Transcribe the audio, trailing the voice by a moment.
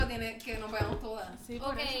que nos veamos todas. Sí,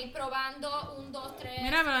 por eso. Ok, probando, 1, 2, 3.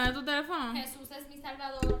 Mira, pero ¿dónde tu teléfono? Jesús es mi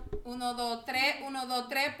salvador. 1, 2, 3, 1, 2,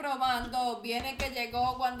 3, probando. Viene que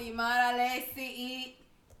llegó Wandimar, Alexi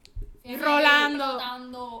Y Rolando.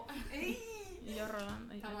 Flotando. Y yo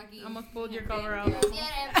Rolando. Estamos aquí. Almost pulled your cover out.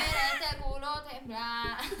 Quieres ver este culo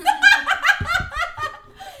temblar.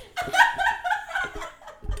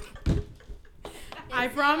 I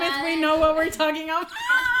promise we know what we're talking about.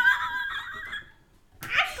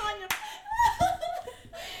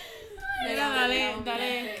 Mira,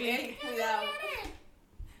 dale click. Cuidado.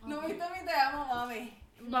 No viste mi te amo, mami.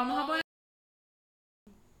 Vamos a poner.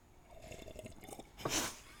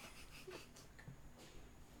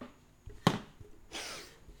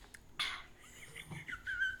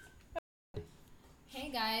 Hey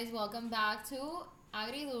guys, welcome back to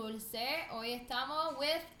Agridulce. Hoy estamos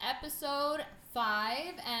with episode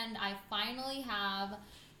 5 and I finally have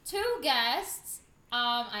 2 guests.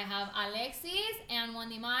 I have Alexis and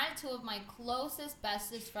Wandimar, 2 of my closest,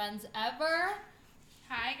 bestest friends ever.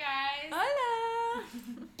 Hi guys. Hola.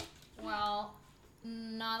 Well,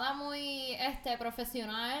 nada muy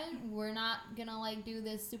profesional. We're not gonna like do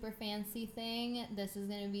this super fancy thing. This is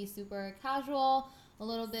gonna be super casual. A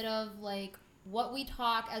little bit of like what we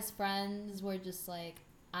talk as friends. We're just like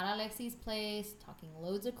at Alexis' place talking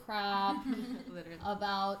loads of crap Literally.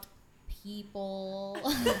 about people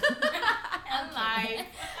And life.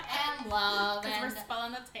 and love Because we're and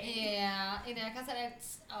spelling the tape. yeah. Y tienes que hacer el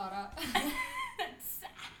tss ahora.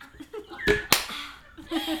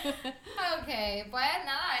 Ok, pues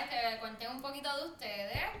nada, conté un poquito de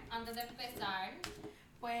ustedes antes de empezar.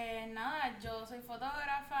 Pues nada, yo soy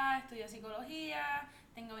fotógrafa, estudio psicología,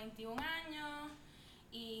 tengo 21 años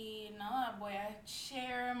y nada, voy a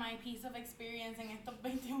share my piece of experience en estos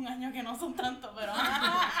 21 años que no son tanto, pero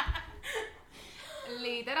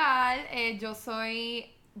Literal, yo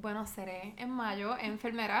soy, bueno, seré en mayo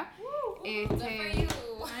enfermera. Good for you.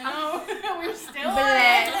 I know, we're still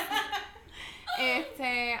Blessed.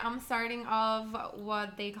 I'm starting off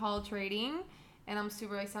what they call trading, and I'm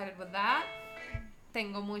super excited with that.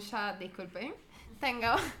 Tengo muchas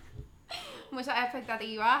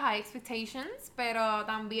expectativas, high expectations, pero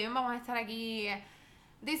también vamos a estar aquí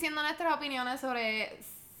diciendo nuestras opiniones sobre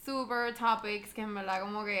super topics que en verdad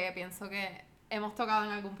como que pienso que hemos tocado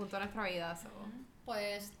en algún punto de nuestra vida. So.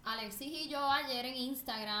 Pues Alexis y yo ayer en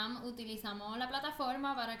Instagram utilizamos la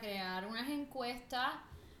plataforma para crear unas encuestas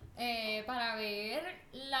para ver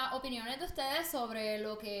las opiniones de ustedes sobre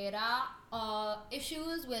lo que era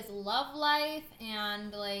issues with love life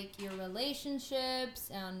and like your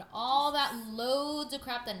relationships and all that loads of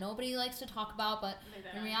crap that nobody likes to talk about, but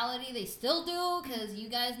in reality they still do because you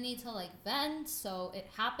guys need to like vent, so it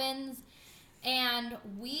happens. And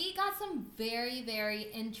we got some very, very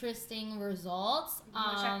interesting results.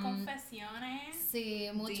 muchas confesiones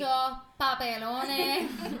Sí, muchos papelones.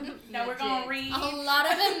 that we're gonna read. A lot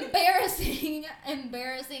of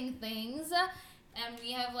embarrassing things. And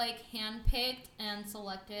we have like handpicked and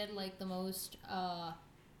selected like the most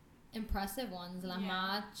impressive ones, las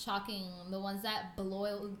más shocking, the ones that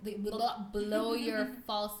blow your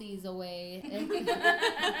falsies away.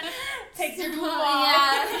 Takes your glue off.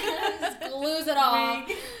 Yeah, just glues it off.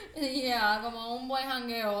 Yeah, como un buen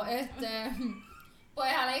jangueo.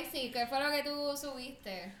 Pues Alexi, ¿qué fue lo que tú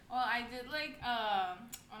subiste? Well, I did like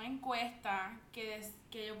una encuesta que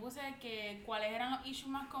yo puse que cuáles eran los issues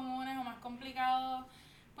más comunes o más complicados,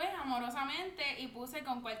 pues amorosamente, y puse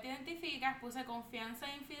con cuál te identificas, puse confianza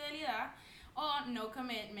e infidelidad o no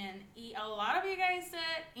commitment. Y a lot of you guys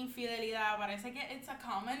said infidelidad. Parece que it's a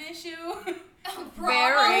common issue.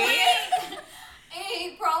 Very.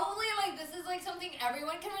 Hey, probably like this is like something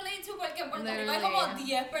everyone can relate to porque en Puerto Rico hay como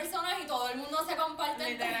 10 personas y todo el mundo se comparte.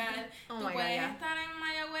 Literal. Oh Tú my God, puedes yeah. estar en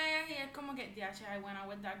Mayagüez y es como que, yeah, I went out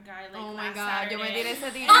with that guy like Oh my last God, Saturday. yo me tiré ese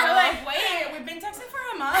And tiro. you're like, wait, we've been texting for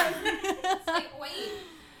a month. It's like, wait,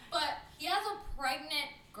 but he has a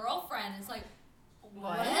pregnant girlfriend. It's like,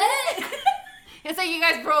 what? It's like you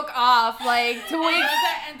guys broke off like 2 weeks.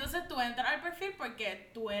 Entonces tú entras al perfil porque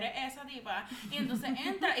tú eres esa tipa y entonces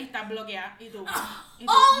entras y estás bloqueada y tú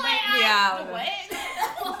Oh my God. Yeah. What?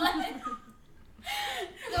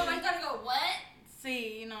 So I gotta go, what?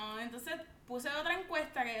 Sí, no, entonces puse otra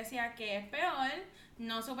encuesta que decía que es peor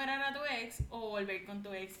no superar a tu ex o volver con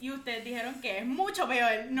tu ex. Y ustedes dijeron que es mucho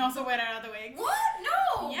peor no superar a tu ex. What?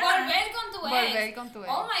 No. Yeah. Volver con tu ex. Volver con tu ex.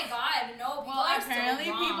 Oh my God, no. People Well, are apparently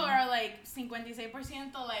so wrong. people are like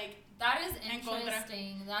 56% like, That is en contra.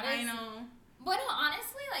 interesting. That I is. know. Bueno,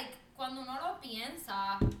 honestly, like, cuando uno lo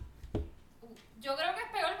piensa, yo creo que es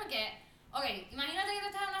peor porque, okay, imagínate que tú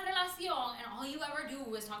estás en una relación and all you ever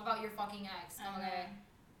do is talk about your fucking ex. Okay.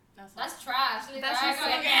 That That's trash. That's Literal, just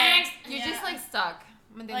como like, que, next. you're just Yeah. like stuck.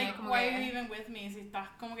 ¿Me entiendes? Like, Como why que- are you even with me si estás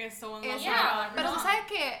como que so in love with Exacto. Yeah, Pero no. tú sabes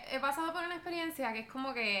que he pasado por una experiencia que es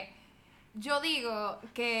como que yo digo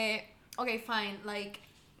que, okay, fine, like,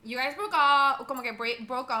 you guys broke up, como que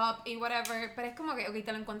broke up y whatever, pero es como que, okay,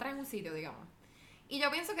 te lo encuentras en un sitio, digamos. Y yo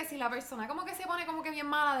pienso que si la persona como que se pone como que bien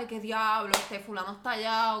mala de que diablo, fulano está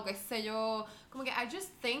allá o qué sé yo, como que I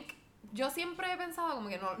just think, yo siempre he pensado como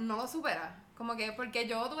que no lo supera. Como que, porque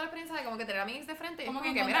yo tuve la experiencia de como que tener a mi ex de frente y es Como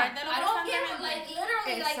como que que, mira, encontrártelo I don't care, constantemente. like,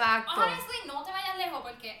 literally, Exacto. like, honestly, no te vayas lejos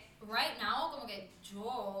porque right now, como que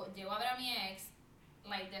yo llego a ver a mi ex,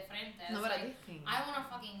 like, de frente. no, it's pero like, distinct. I wanna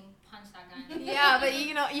fucking punch that guy. Yeah, but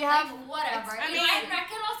you know, you have, Like, whatever. I Y mean- no es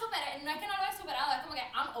que lo supere, no es que no lo he superado, es como que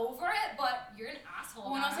I'm over it, but you're an asshole.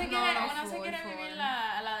 Uno se cabrón. quiere, no, uno se full, quiere full. vivir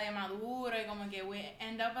la de maduro y como que we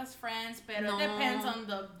end up as friends, pero No. it depends on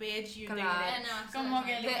the bitch you Claro. dated. Yeah, no, Como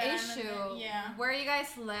que absolutely. the literalmente, issue, yeah. where you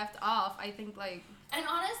guys left off, I think like, And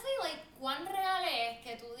honestly, like, cuán real es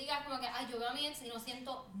que tú digas como que, ay, yo veo a mi ex y no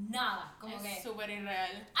siento nada. Como Es que, súper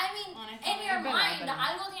irreal. I mean, in honestamente. your Es verdad, mind, pero-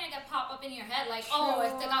 algo tiene que pop up in your head, like, oh, True.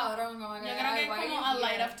 este cabrón, como que, Yo creo que ay, es why are como you a here?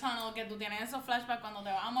 light of tunnel que tú tienes esos flashbacks cuando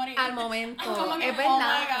te vas a morir. al momento, Como que, es oh my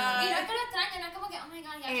verdad. God. Y no es que lo extrañe, no es como que, oh my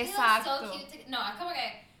god, he actually looks Exacto. so cute. No, es como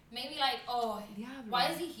que, maybe like, oh, Diablo. why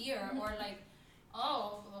is he here? Or like,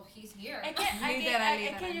 oh, well, he's here. Es que, Literal,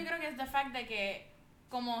 es que literal. yo creo que es the fact de que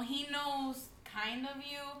como he knows kind of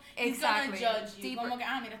you, he's gonna Exactly. judge you. Deeper. Como que,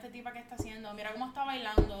 mira esta tipa que está haciendo, mira cómo está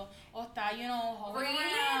bailando, o está, you know, hovering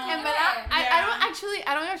Really? around. En verdad, I Yeah.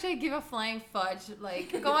 don't actually give a flying fudge,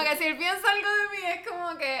 like, como que si él piensa algo de mí es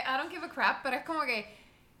como que, I don't give a crap, pero es como que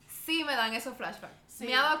sí me dan esos flashbacks. Sí.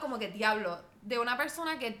 Me ha dado como que, diablo, de una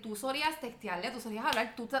persona que tú solías textearle, tú solías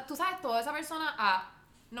hablar, tú sabes todo de esa persona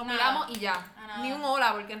nos Nada. miramos y ya, A nada. ni un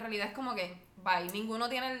hola, porque en realidad es como que, bye, ninguno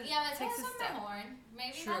tiene el Y a veces sexy eso es step. mejor.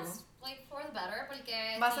 Maybe True. that's like for the better,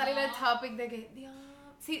 porque Va a si salir no- el topic de que, Dios,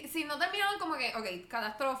 si no terminaron como que, ok,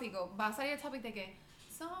 catastrófico, va a salir el topic de que,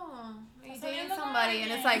 so, are you dating saliendo con somebody?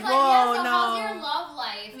 And alguien. it's like, It's like, yeah, whoa, so how's your no. love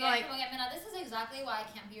life? Y Like- es como que, mira, this is exactly why I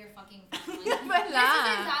can't be your fucking friend. Es Like, this verdad.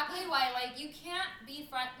 is exactly why, like, you can't be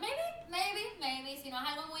friend. Maybe, si no es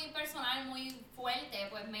algo muy personal, muy fuerte,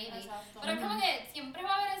 pues maybe. Exacto. Pero es como que siempre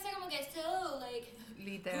va a haber ese como que, so, like,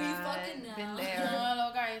 Literal, We fucking know. been there. No,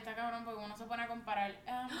 loca, y está cabrón porque uno se pone a comparar.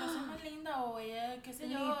 Yo soy más linda o ella, qué sé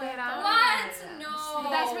yo. Literal. esto. what? No.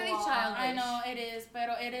 But that's really childish. I know, it is,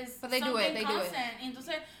 pero it is But they do it, something they do it. constant. Y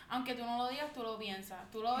entonces, aunque tú no lo digas, tú lo piensas.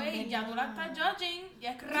 Tú lo ves y Es ya tú la verdad. estás judging y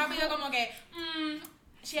es rápido como que,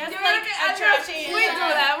 she has Yo like creo que a trashy. we do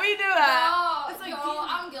that, we do that. No, It's like, yo,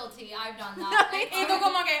 I'm guilty. I've done that. Like, Y tú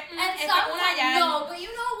como que, and esta es una sometimes, ya. no, but you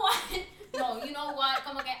know what? No, you know what?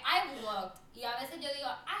 Como que I've looked. Y a veces yo digo,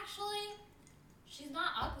 actually, she's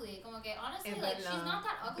not ugly. Como que, honestly, Es like, she's verdad. not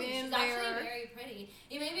that ugly. Been She's actually there. very pretty.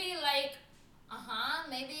 Y maybe, like,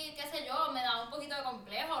 maybe, qué sé yo, me da un poquito de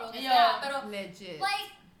complejo o lo que Yo- sea. Pero, Legit.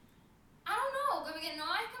 like, I don't know. Como que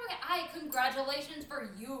no es como que, ay, congratulations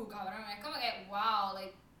for you, cabrón. Es como que, wow,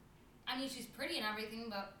 like, I mean, she's pretty and everything,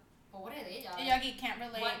 but pobre de ella. Y yo aquí can't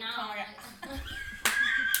relate. What now? Como que,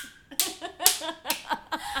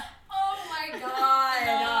 Oh my god.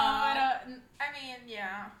 no, pero, I mean,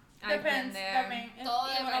 yeah. I've been Depends, there. también. Todo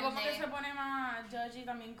Y uno como que depende. se pone más judgy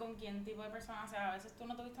también con quién tipo de persona sea. A veces tú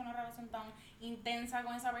no tuviste una relación tan intensa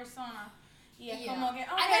con esa persona. Y es Yeah. como que, I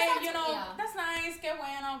guess okay, that's- you know, yeah. that's nice, qué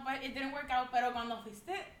bueno, but it didn't work out. Pero cuando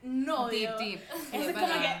fuiste novio, Deep. es Es como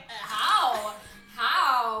verdad. que,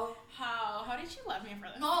 How? how did she love me for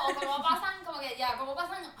this? No, o como pasan, como que ya, como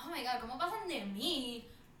pasan, oh my god, como pasan de mí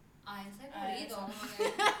a ese culito. eso. Como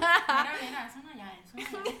que, Mira, eso no ya, eso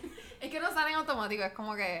no ya. Es que no salen automático, es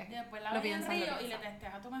como que. Y después la Lo ves en piensan, lo Río y le piensan.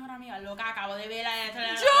 testeas a tu mejor amiga, loca, acabo de ver a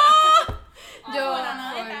Yo. Bueno,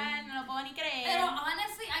 no de Full. tal, no lo puedo ni creer. pero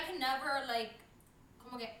honestly, I can never like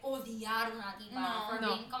como que odiar una tipa No, for no.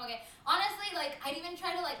 being como que honestly like I'd even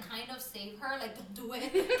try to like kind of save her like don't do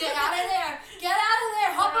it, get out of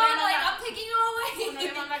there, hop Uno le on, like manda- I'm taking you away. Uno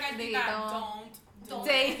le manda cartita, Dito. don't.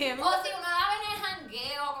 Date him. O si uno la ve en el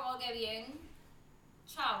jangueo como que bien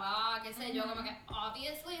chava, qué sé yo, como que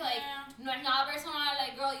obviously like Yeah. no es nada personal,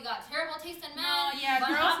 like girl you got terrible taste in men, No, yeah, but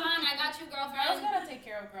girls- hop on, I got you Girls girlfriend. gotta take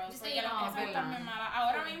care of girls, Sí, porque las no, cosas verdad. están bien malas.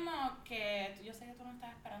 Ahora mismo que yo sé que tú no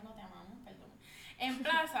estás esperando, te amamos, perdón. En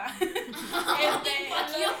plaza,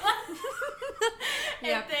 Fuck you.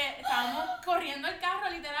 Yep. estábamos corriendo el carro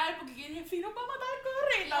literal porque yo dije, Fino para matar,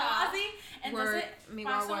 corre, y estamos Yeah. así. Entonces Mi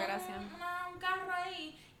pasó guagua, gracias. un carro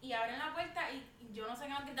ahí y abren la puerta y yo no sé qué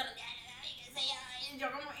nos gritaron, y qué sé yo. Y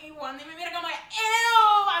yo como, y Wandy me mira como,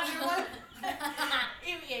 ¡ew! Así como,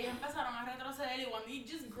 y ellos empezaron a retroceder y Wandy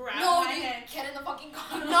just grabbed No, my dude, head. get in the fucking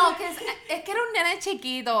car. No, que es que era un nene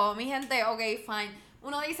chiquito, mi gente, ok, fine.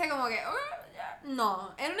 Uno dice como que,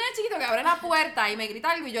 no, era un nene chiquito que abre la puerta y me grita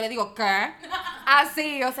algo y yo le digo, ¿qué?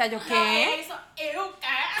 Así, o sea, yo, Ella ¿qué? hizo, ¡ew!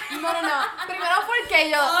 ¿Qué? No, primero porque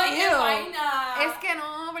yo, Ay, qué ew. vaina. Es que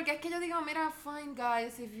no, porque es que yo digo, mira, fine,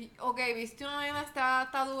 guys, ok, viste una nena está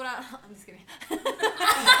dura. I'm just kidding.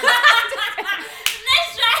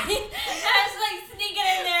 Nice try. I was like sneaking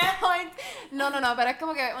in there. Fine. No, pero es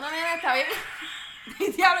como que una nena está bien.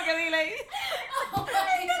 Diablo, que dile. Oh my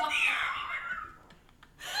God.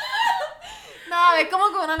 No, es como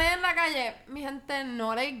que una nena en la calle, mi gente,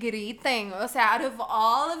 no le griten. O sea, out of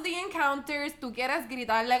all of the encounters, tú quieres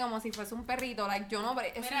gritarle como si fuese un perrito. Like, yo no,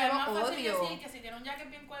 eso Mira, es yo más lo fácil odio. decir que si tiene un jacket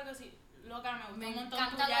bien cuelgo, si loca, me gusta Me un montón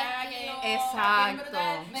encanta tu tu jacket. estilo. está bien Exacto.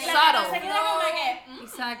 brutal. Me Y la nena Subtle. se queda como que,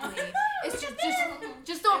 Exactly. It's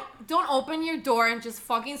just don't open your door and just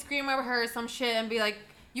fucking scream over her or some shit and be like,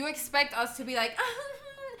 you expect us to be like,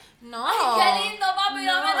 no. Qué lindo, papi,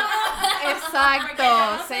 No. dame la Exacto, Porque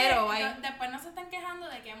yo no sé, cero, bye. después no se están quejando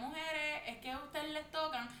de qué mujeres es que a ustedes les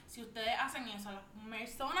tocan si ustedes hacen eso. Las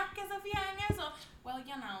personas que se fijan en eso, well,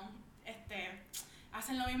 you know,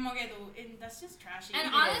 hacen lo mismo que tú. And that's just trashy. And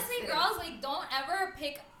It honestly, is. girls, like, don't ever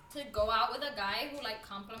pick to go out with a guy who, like,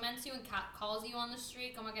 compliments you and calls you on the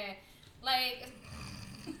street. Como que, like,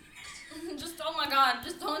 just, oh my God,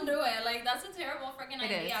 just don't do it. Like, that's a terrible freaking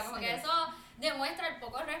It idea. is, Como it que is. eso demuestra el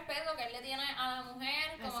poco respeto que él le tiene a la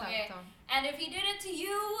mujer. Como que, Exacto. and if he did it to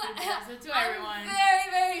you, He does it to I'm everyone. very,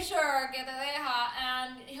 very sure que te deja,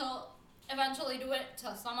 and he'll eventually do it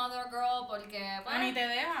to some other girl porque, O ni te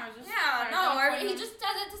deja. Just yeah, right no, off, or bueno. he just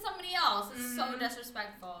does it to somebody else. It's so Mhm.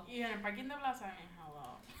 disrespectful. Y en el parking de Plaza,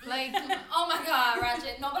 hello. Like, Oh my God,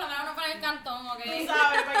 Ratchet. No, por lo menos no para el cantón, Tú ¿ok?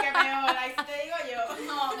 sabes, porque peor, ahí sí te digo yo.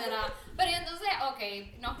 No, mira. Pero y entonces,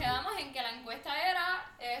 ok, nos quedamos en que la encuesta era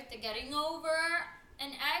getting over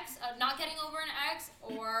an ex, not getting over an ex,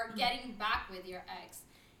 or getting back with your ex.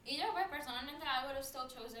 Y yo, pues, personalmente, I would have still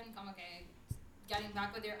chosen como que getting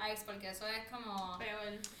back with your ex, porque eso es como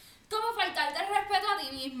faltarte el respeto a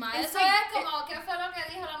ti misma. It's Eso like- es como, ¿qué fue lo que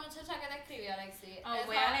dijo la muchacha que te escribió, Alexi? Oh, Eso-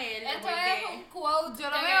 voy a leerlo, Esto porque- es un quote Yo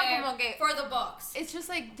lo de veo como que- for the books. it's just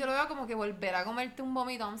like, yo lo veo como que volver a comerte un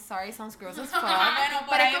vómito. I'm sorry, sounds gross as fuck. Bueno, por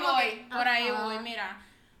Pero es ahí como voy, que, por ahí ajá. voy, mira.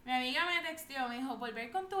 Mi amiga me texteó, me dijo, volver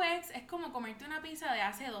con tu ex es como comerte una pizza de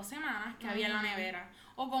hace 2 semanas que había en la nevera.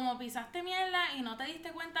 O como pisaste mierda y no te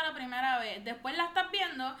diste cuenta la primera vez. Después la estás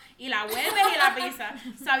viendo y la vuelves y la pisas,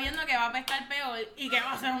 sabiendo que va a pescar peor y que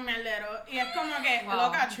va a ser un mierdero. Y es como que, Wow,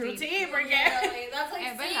 loca, true deep. tea, porque... Literally, that's like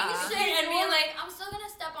Es seeing verdad. shit and being like, I'm still gonna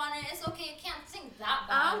step on it. It's okay, it can't sing that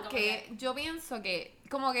bad. Aunque yo pienso que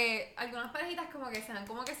como que algunas parejitas como que se dan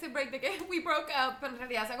como que ese break de que we broke up, pero en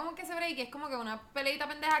realidad o sea como que ese break es como que una peleita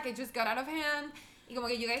pendeja que just got out of hand y como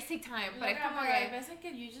que you guys take time, pero es Loca, como pero hay que veces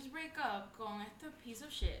que you just break up con este piece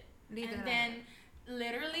of shit. Literal. And then,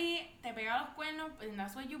 literally, te pega los cuernos, and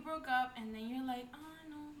that's why you broke up, and then you're like,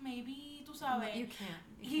 no, maybe, tú sabes, you can't.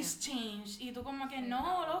 he's changed. Y tú como que,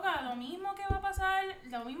 no, loca, lo mismo que va a pasar,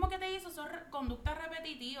 lo mismo que te hizo son conductas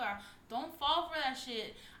repetitivas. Don't fall for that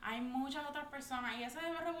shit. Hay muchas otras personas, y esa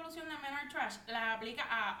revolución de men are trash, la aplica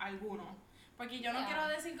a algunos. Porque yo no Yeah. quiero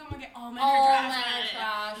decir como que, oh, men Oh, are trash. men are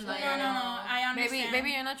trash. No, Like, No, I understand.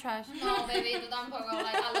 Baby, you're not trash. No, baby, tú tampoco.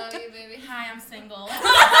 Like, I love you, baby. Hi, I'm single.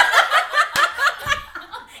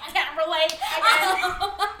 Can't relate again.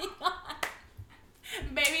 Oh my God.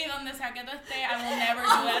 Baby, donde sea que tú estés, I will never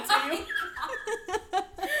do that to you.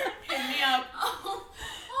 Hit me up. Oh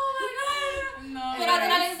my God. No, Mira, pero-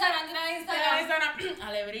 tira el Instagram, tira el Instagram.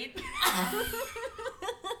 Alebrit.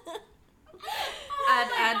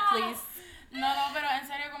 Add, please. No, pero en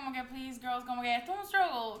serio, como que, please, girls, como que esto es un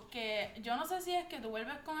struggle que yo no sé si es que tú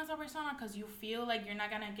vuelves con esa persona because you feel like you're not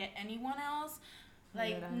gonna get anyone else.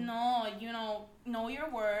 Like, Literal. no, you know your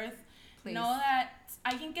worth. Please. Know that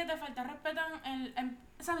alguien que te falta respeto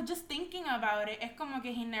 ¿sabes? Just thinking about it, es como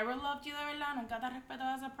que he never loved you de verdad, nunca te respetó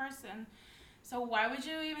as a person. So why would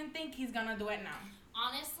you even think he's gonna do it now?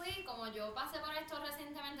 Honestly, como yo pasé por esto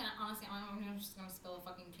recientemente, honestly, I'm just gonna spill the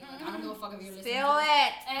fucking tea. Like, I don't give a fuck if you're listening. Feel to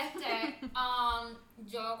it.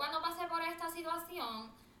 Yo cuando pasé por esta situación,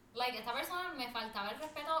 like, esta persona me faltaba el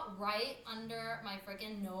respeto right under my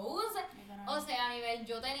freaking nose. O sea, a nivel,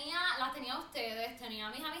 las tenía a ustedes, tenía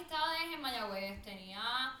a mis amistades en Mayagüez,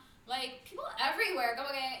 tenía, like, people everywhere, como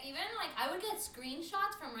que, even, like, I would get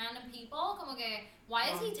screenshots from random people, como que, why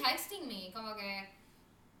is he texting me? Como que,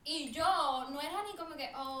 y yo, no era ni como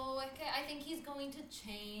que, oh, es que I think he's going to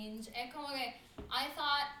change, es como que, I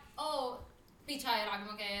thought oh, pichadera,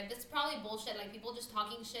 como que this is probably bullshit, like people just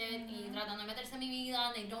talking shit y tratando de meterse en mi vida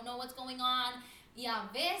and they don't know what's going on. Y a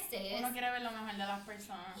veces Uno quiere ver lo mejor de las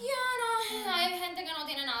personas. no, hay gente que no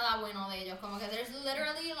tiene nada bueno de ellos, como que there's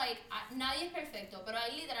literally like nadie es perfecto, pero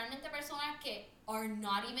hay literalmente personas que are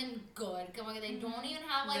not even good, como que they don't even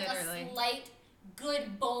have like Literally. a slight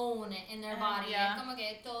good bone in their body. Yeah. Es como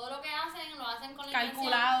que todo lo que hacen lo hacen con la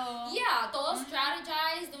Calculado. intención. Yeah, todo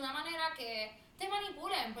strategize de una manera que te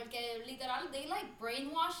manipulen, porque literal they like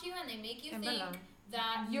brainwash you and they make you Es think verdad.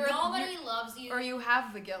 that You're- nobody loves you. Or you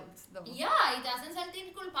have the guilt, though. Yeah, y te hacen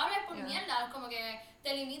sentir culpable por Yeah. mierda, como que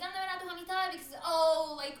te limitan de ver a tus amistades because,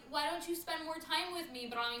 oh, like, why don't you spend more time with me?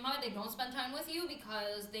 Pero a la misma vez they don't spend time with you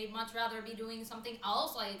because they'd much rather be doing something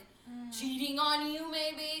else, like cheating on you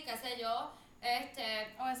maybe, qué sé yo.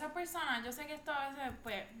 O esas personas, yo sé que esto a veces,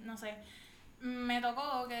 pues, no sé, me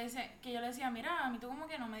tocó que yo le decía, mira, a mí tú como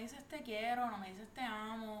que no me dices te quiero, no me dices te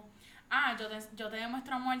amo. Yo te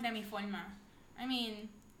demuestro amor de mi forma. I mean,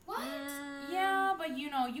 What? yeah, but you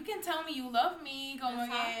know, you can tell me you love me, como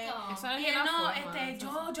Exacto. Eso no que, es y una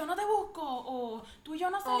no, forma, yo no te busco, o tú y yo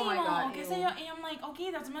no Oh my salimos, God, o qué sé ew. yo, y I'm like,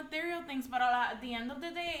 okay, that's material things, but at the end of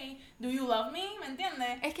the day, do you love me? ¿Me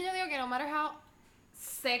entiendes? Es que yo digo que no matter how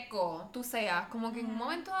seco tú seas, como que en un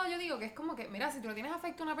momento dado yo digo que es como que, mira, si tú le tienes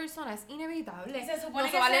afecto a una persona es inevitable. Y se supone no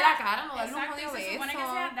que se vale sea- la cara, no darle un exacto, y jodido se supone que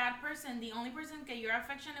beso. sea that person, the only person que you're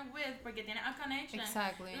affectionate with, porque tienes a connection.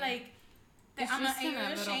 Exactly. Like, It's I'm just are you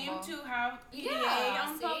ashamed inevitable. to have PDA Yeah,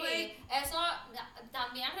 on sí. public? Eso,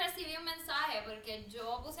 también recibí un mensaje porque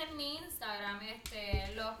yo puse en mi Instagram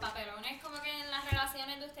los papelones como que en las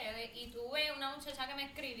relaciones de ustedes y tuve una muchacha que me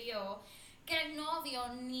escribió que el novio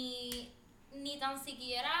ni tan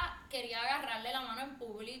siquiera quería agarrarle la mano en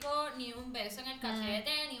público, ni un beso en el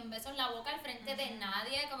cachete, ni un beso en la boca al frente de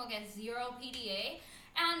nadie, como que zero PDA.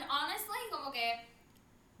 And honestly, como que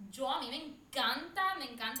a mí me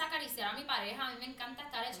encanta acariciar a mi pareja, a mí me encanta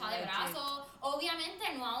estar echada de Legit. brazos.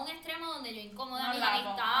 Obviamente no a un extremo donde yo incomoda a No mis lavo,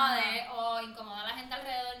 amistades o incomoda a la gente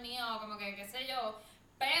alrededor mío, como que qué sé yo.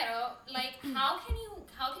 Pero, like, how can you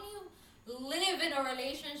live in a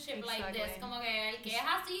relationship like this? Exactly. Como que el que es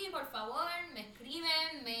así, por favor, me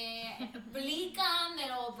escriben, me explican, me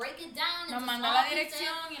lo break it down. Nos into manda small la pieces.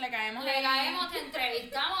 dirección y le caemos Le ahí caemos, te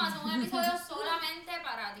entrevistamos, hacemos un episodio solamente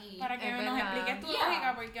para ti. para que Es nos verdad. expliques tu Yeah.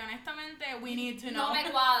 lógica, porque honestamente, we need to know. No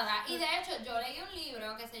me cuadra. Y de hecho, yo leí un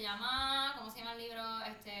libro que se llama, ¿cómo se llama el libro?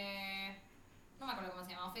 No me acuerdo cómo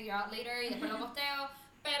se llama, I'll figure out later y después lo posteo.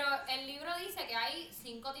 Pero el libro dice que hay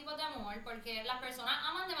 5 tipos de amor porque las personas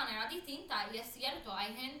aman de manera distinta y es cierto,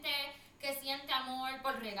 hay gente que siente amor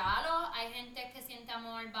por regalos, hay gente que siente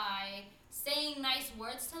amor by saying nice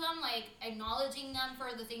words to them, like acknowledging them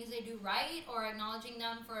for the things they do right or acknowledging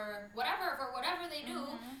them for whatever they do.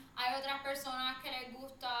 Hay otras personas que les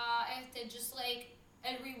gusta just like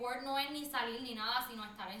el reward no es ni salir ni nada, sino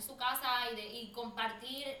estar en su casa y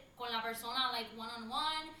compartir con la persona like one on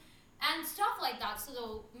one and stuff like that.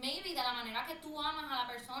 So maybe de la manera que tú amas a la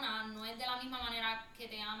persona no es de la misma manera que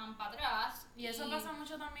te aman para atrás. Y eso pasa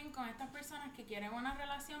mucho también con estas personas que quieren una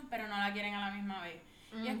relación, pero no la quieren a la misma vez.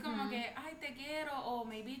 Y es como que, ay, te quiero, o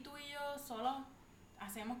maybe tú y yo solo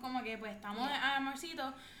hacemos como que, pues, estamos a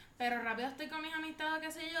amorcito, pero rápido estoy con mis amistades,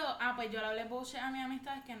 qué sé yo, pues yo le hablé bullshit a mis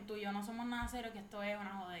amistades que tú y yo no somos nada serio, que esto es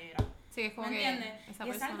una jodera. Sí, es como ¿Me que entiendes? esa Y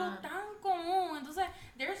es algo persona... tan común. Entonces,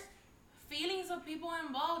 there's feelings of people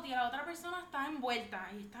involved y la otra persona está envuelta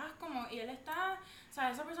y estás como, y él está, o sea,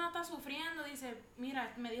 esa persona está sufriendo, dice,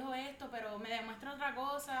 mira, me dijo esto, pero me demuestra otra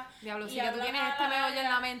cosa. Diablo, y sí que tú habla tienes a este la meollo en larga.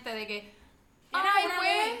 la mente de que Tienes ay, una pues,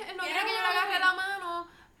 movie, él no tienes quiere que yo le una agarre movie. la mano,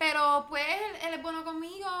 pero pues él es bueno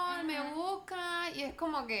conmigo, él me busca y es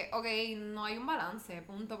como que, ok, no hay un balance,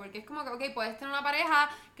 punto, porque es como que, ok, puedes tener una pareja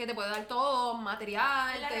que te puede dar todo,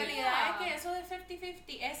 material, La te- realidad Yeah. es que eso de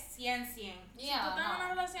 50-50 es 100-100. Si Yeah, tú estás en una no.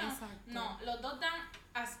 relación, Exacto. no, los dos dan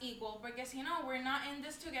as equal, porque si no, we're not in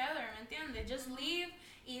this together, ¿me entiendes? Just leave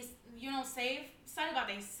y,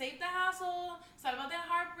 sálvate, save the hassle, sálvate el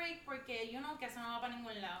heartbreak, porque que eso no va para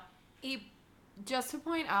ningún lado. Y just to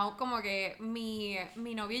point out, como que mi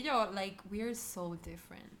novio y yo, like, we're so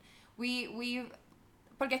different.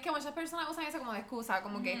 Porque es que muchas personas usan eso como de excusa,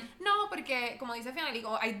 como que, no, porque, como dice Fiona,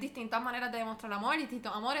 digo, hay distintas maneras de demostrar amor,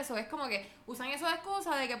 distintos amores, eso es como que usan eso de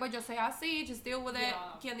excusa de que, pues, yo soy así, just deal with it,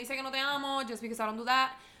 Yeah. quien dice que no te amo, just because I don't do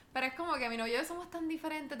that. Pero es como que mi novio y yo somos tan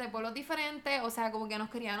diferentes, de pueblos diferentes, o sea, como que nos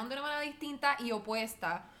criaron de una manera distinta y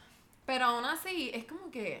opuesta. Pero aún así, es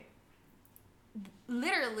como que,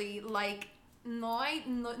 literally, like, no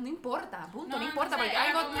importa, punto, no importa, porque es la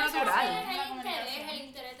algo comunicación. natural. Es La el comunicación.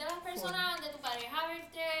 interés de las personas, de tu pareja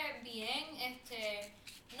verte bien,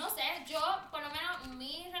 no sé, yo, por lo menos,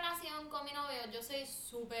 mi relación con mi novio, yo soy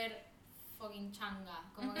súper fucking changa.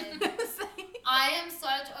 Como que I am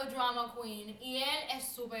such a drama queen. Y él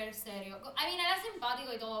es súper serio. I mean, él es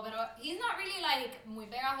simpático y todo, pero he's not really like muy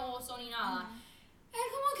pegajoso ni nada. Es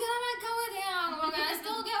como que dame alcahuetea, como que I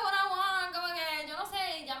still get what I want, como que yo no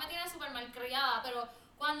sé, ya me tiene súper malcriada, pero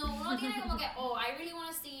cuando uno tiene como que, oh, I really want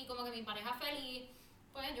to see como que mi pareja feliz,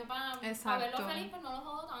 pues yo para verlo feliz pues no lo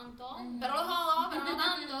jodo tanto, pero lo jodo, pero no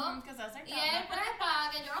tanto. Y él pues para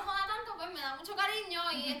que yo no joda tanto pues me da mucho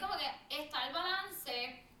cariño y es como que está el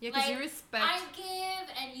balance. Yeah, because you respect. I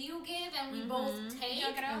give and you give and we both take.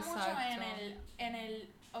 Yo creo mucho en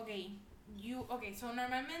el so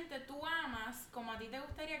normalmente tú amas como a ti te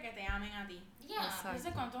gustaría que te amen a ti. Yeah.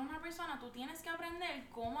 Entonces cuando tú eres una persona, tú tienes que aprender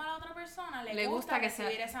cómo a la otra persona le gusta que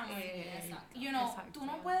recibir sea, esa amor. Exacto. Tú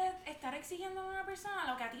no puedes estar exigiendo a una persona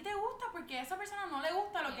lo que a ti te gusta porque a esa persona no le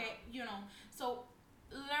gusta lo que, so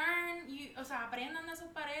learn, aprendan de sus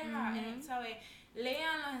parejas, ¿sabes?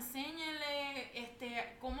 Léanlos,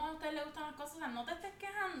 enséñenle cómo a usted le gustan las cosas, o sea, no te estés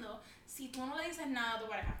quejando si tú no le dices nada a tu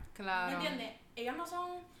pareja. Claro. ¿Me entiendes? Ellos no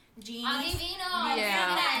son genies. Adivinos.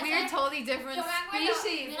 Yeah, we are totally different Yo me acuerdo,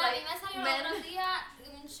 species. mira, a mí Like, me salió men. el otro día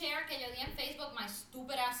un share que yo di en Facebook, my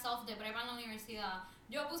stupid ass self de prepa en la universidad.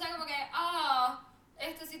 Yo puse como que,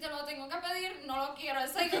 si te lo tengo que pedir, no lo quiero.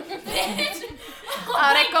 Es like, bitch.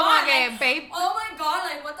 Ahora es como que, babe. Oh my god,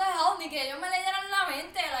 like, what the hell, ni que ellos me leyeran la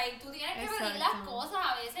mente. Like, tú tienes que pedir las Exacto. cosas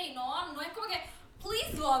a veces y no es como que,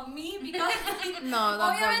 please love me, because No,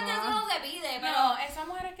 obviamente tampoco. eso no se pide, pero Pero esas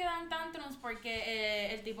mujeres que dan tantrums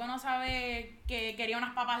porque el tipo no sabe que quería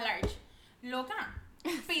unas papas large. Loca,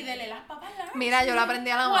 pídele las papas large. Mira, yo lo aprendí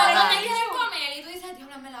a la cuando mala. te quieres comer y tú dices,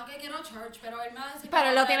 Dios, me la que quiero church, pero él me va a decir, Pero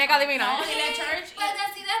él lo tiene que adivinar. No, dile church. Pues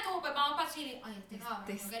decide tú, pues vamos para Chile. Ay, este cabrón, no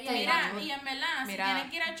quería ir. Mira, y en verdad, Mira. si tienen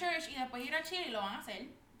que ir a church y después ir a Chile, lo van a hacer.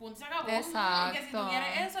 Punto, se acabó. Exacto. Porque si tú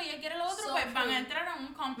quieres eso y él quiere lo otro, So pues van true. a entrar a un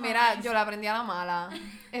compromise. Mira, yo lo aprendí a la mala.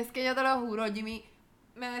 Es que yo te lo juro, Jimmy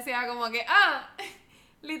me decía como que,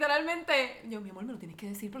 literalmente, mi amor, me lo tienes que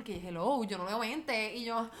decir porque hello, yo no le aumente. Y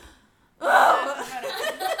yo, I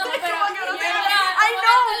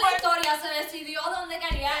know. La historia se decidió dónde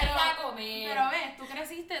quería ir a comer. Pero ves, tú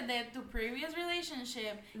creciste de tu previous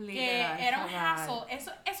relationship, Literal, que era un fatal.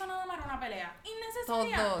 hassle. Eso nada más era una pelea.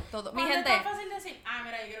 Innecesaria. todo. Mi Cuando gente, es tan fácil decir,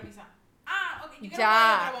 mira, yo quiero pizza. Ok, yo quiero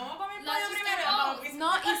Ya. pollo, pero vamos a comer Lo pollo hiciste primero y vos. vamos a pizza.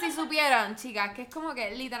 no, y si supieran, chicas, que es como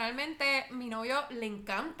que literalmente mi novio le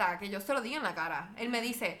encanta que yo se lo diga en la cara. Él me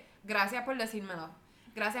dice, gracias por decírmelo.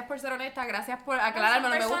 Gracias por ser honesta, gracias por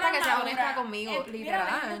aclarármelo. Me gusta que seas honesta conmigo, Mira,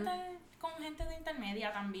 literal. con gente de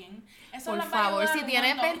intermedia también. Eso Por las va a favor, ayudar si un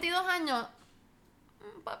tienes montón. 22 años,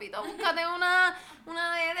 papito, búscate una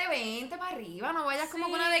de 20 para arriba. No vayas como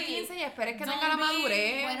con una de Sí. 15 y esperes que Don't tenga la be-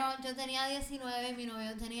 madurez. Bueno, yo tenía 19 y mi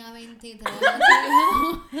novio tenía 23.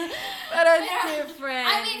 Pero it's different.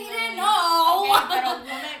 I mean, he didn't know. Okay, pero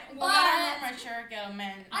women But- are more mature que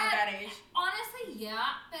men at that age. Honestly,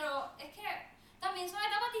 yeah, pero es que también son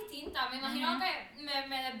etapas distintas. Me imagino que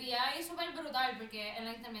me desvié ahí súper brutal porque en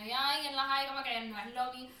la intermedia y en la high como que no es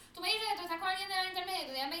lo mismo. Tú me dices que tú estás con alguien de la intermedia y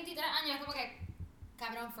tú tienes 23 años, es como que,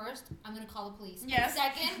 cabrón, first, I'm gonna call the police. Yes.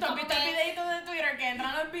 Second, ¿Tú has como visto el que, videito de Twitter que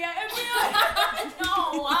entran los FBI?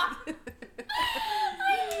 no,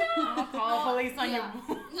 I'm gonna call the police on yeah.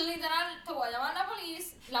 you. Literal, te voy a llamar la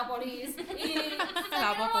police, y La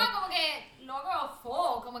no, popó. como que, loco,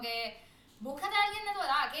 fuck, como que búscate a alguien de tu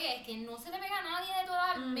edad, ¿qué es? Que no se te pega a nadie de tu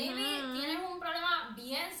edad. Maybe tienes un problema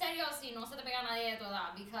bien serio si no se te pega a nadie de tu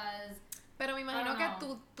edad, because Pero me I imagino don't que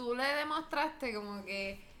know. tú le demostraste como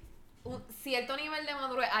que un cierto nivel de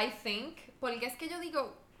madurez, I think. Porque es que yo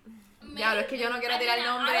digo, ya, es que yo no quiero tirar el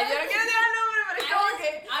nombre. Yo no quiero tirar el nombre, pero es como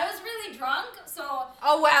que. I was really drunk, so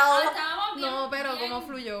Oh, well. estábamos bien- No, pero bien- cómo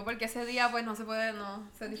fluyó, porque ese día pues no se puede, no,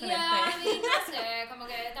 ser diferente. Yeah, I mean, no sé, como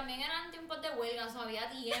que también eran tiempos de huelga, so había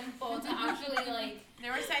tiempo to actually like They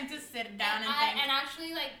were trying to sit down and and think.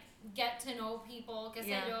 actually like get to know people, qué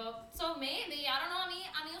Yeah. sé yo. So maybe, I don't know, a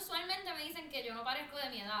mí usualmente me dicen que yo no parezco de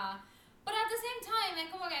mi edad. But at the same time, es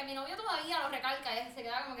como que mi novio todavía lo recalca y se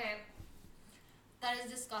queda como que that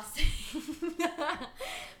is disgusting.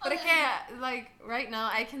 Pero es que, like, right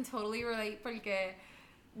now, I can totally relate porque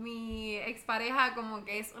mi expareja como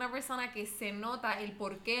que es una persona que se nota el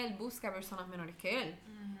por qué él busca personas menores que él.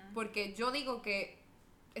 Porque yo digo que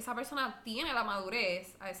esa persona tiene la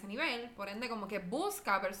madurez a ese nivel, por ende como que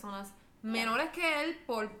busca personas menores que él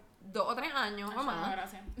por 2 o 3 años o No, más.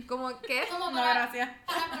 gracias. Como que, Como No, para, gracias.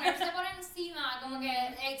 para ponerse por encima, como que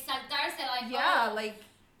exaltarse, like, yeah, oh, like,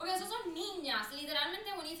 Porque esos son niñas. Literalmente,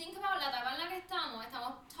 when you think about la etapa en la que estamos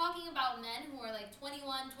talking about men who are like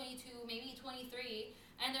 21, 22, maybe 23,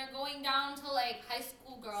 and they're going down to like high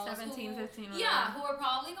school girls 17, who, 15, yeah, who are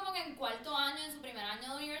probably como que en cuarto año, en su primer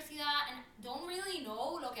año de universidad, and don't really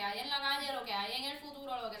know lo que hay en la calle, lo que hay en el futuro,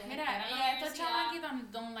 lo que les Mira, espera en y la estos universidad.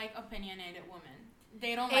 chamaquitos don't like opinionated women.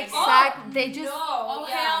 They don't like it. Exact, they just... Oh,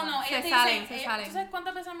 yeah. hell no. Se Ellos te salen, dicen, se salen. ¿tú sabes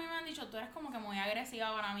cuántas veces a mí me han dicho, tú eres como que muy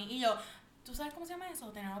agresiva para mí? Y yo, ¿tú sabes cómo se llama eso?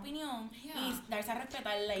 Tener opinión Yeah. y darse a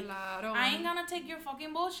respetar. Like, Claro. I ain't gonna take your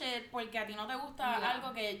fucking bullshit porque a ti no te gusta Yeah.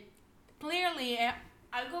 algo que clearly es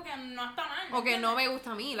algo que no está mal. O que no ¿entiendes? me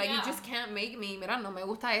gusta a mí. Like, you Yeah. just can't make me. Mira, no me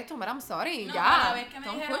gusta esto. Mira, I'm sorry. No, ya. a la vez que me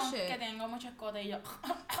Don't dijeron push que it. tengo mucho escote y yo,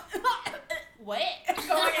 what?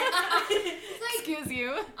 Como que, Excuse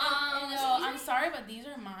you. y yo, I'm sorry, but these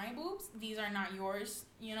are my boobs, these are not yours.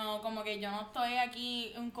 You know, como que yo no estoy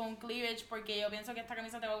aquí con cleavage porque yo pienso que esta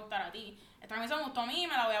camisa te va a gustar a ti. Esta camisa me gustó a mí,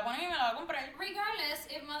 me la voy a poner y me la voy a comprar. Regardless,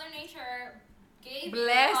 if Mother Nature gave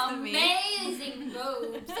Blessed you me. amazing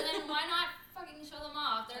boobs, then why not fucking show them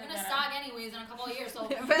off? They're gonna Literal. sag anyways in a couple of years, so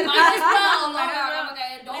But- might as well, Might as loca, well. como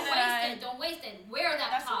que don't Literal. waste it, don't waste it. Wear that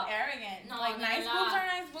That's so top. arrogant. No, like, de nice verdad. boobs are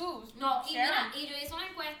nice boobs. No, y Share mira, 'em. y yo hice una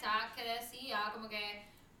encuesta que decía como que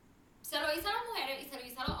se lo hice a las mujeres y se lo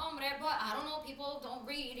hice a los hombres, but I don't know, people don't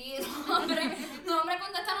read, y los hombres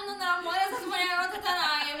contestaron donde las mujeres se suponían que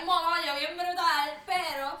contestaran, y es mogollo, bien brutal,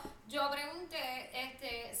 pero yo pregunté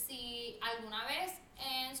si alguna vez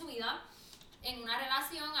en su vida, en una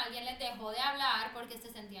relación, alguien les dejó de hablar porque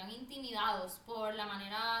se sentían intimidados por la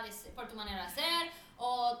manera de ser, por tu manera de ser,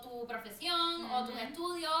 o tu profesión, o tus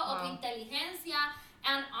estudios, o tu Wow. inteligencia,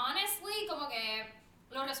 and honestly, como que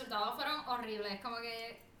los resultados fueron horribles, como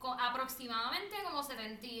que aproximadamente como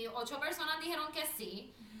 78 personas dijeron que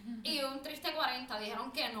sí y un triste 40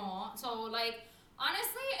 dijeron que no. So like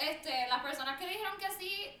honestly, las personas que dijeron que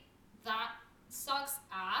sí, that sucks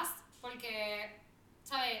ass, porque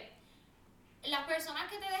 ¿sabes? Las personas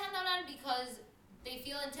que te dejan de hablar because they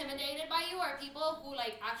feel intimidated by you are people who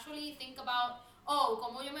like actually think about, oh,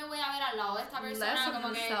 ¿cómo yo me voy a ver al lado de esta persona? Less of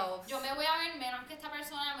Como que themselves. yo me voy a ver menos que esta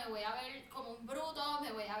persona, me voy a ver como un bruto,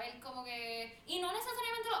 me voy a ver como que... Y no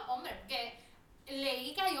necesariamente los hombres, porque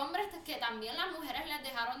leí que hay hombres que también las mujeres les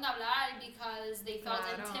dejaron de hablar because they felt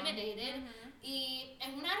Claro. intimidated. Y es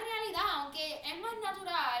una realidad, aunque es más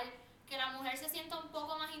natural que la mujer se sienta un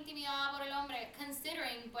poco más intimidada por el hombre,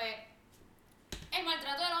 considering, pues, el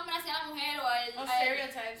maltrato del hombre hacia la mujer o O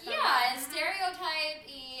stereotypes. yeah, el stereotype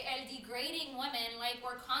y el degrading women, like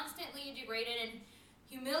we're constantly degraded and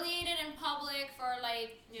humiliated in public for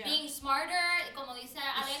like Yeah. being smarter, como dice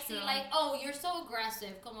Alexi, true. like, oh, you're so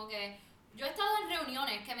aggressive, como que yo he estado en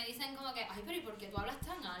reuniones que me dicen como que, ay, pero ¿y por qué tú hablas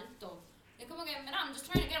tan alto? Es como que, mira, I'm just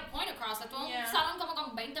trying to get a point across. Esto es Yeah. un salón como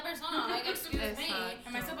con 20 personas, like, excuse me. Exacto.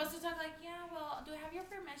 Am I supposed to talk like, yeah, well, do I have your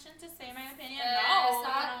permission to say my opinion? No. you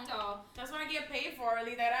know. Exacto. That's what I get paid for,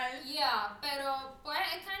 literal. Yeah, pero pues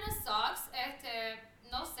it kind of sucks.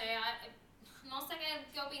 No sé, no sé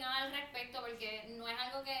qué opinar al respecto porque no es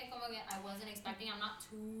algo que como que I wasn't expecting. I'm not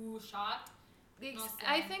too shocked. No sé.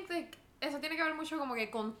 I think like eso tiene que ver mucho como que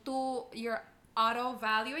con your auto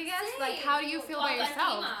value, I guess. Sí, like how do you tu feel about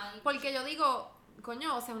yourself? autoestima. Porque yo digo,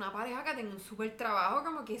 coño, o sea, una pareja que tenga un super trabajo,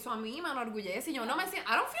 como que eso a mí me enorgullece. Y yo no me siento,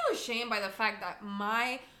 I don't feel ashamed by the fact that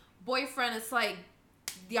my boyfriend is like,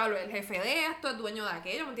 diablo, el jefe de esto, es dueño de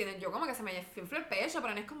aquello, ¿me entiendes? Yo como que se me infla el pecho,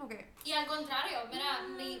 pero no es como que... Y al contrario, mira,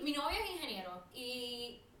 mi novio es ingeniero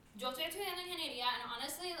y yo estoy estudiando ingeniería and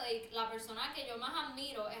honestly, like, la persona que yo más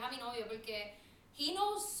admiro es a mi novio porque he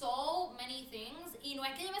knows so many things y no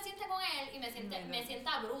es que yo me siente con él y me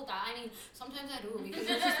sienta bruta. I mean, sometimes I do because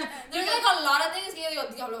there's like a lot of things que yo digo,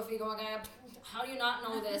 diablo, Fi, como que how do you not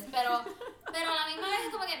know this? Pero a la misma vez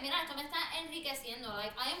es como que, mira, esto me está enriqueciendo.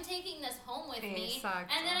 Like, I am taking this home with me.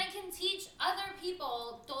 Exacto. And then I can teach other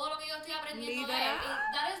people todo lo que yo estoy aprendiendo de él.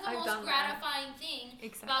 Literal. That is the I've most done that. gratifying thing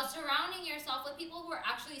Exacto. about surrounding yourself with people who are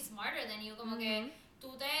actually smarter than you. Como que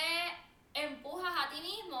tú te empujas a ti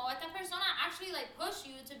mismo. Estas personas actually like push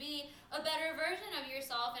you to be a better version of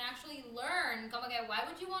yourself and actually learn. Como que, why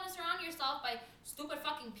would you want to surround yourself by stupid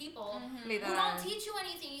fucking people who Literal. don't teach you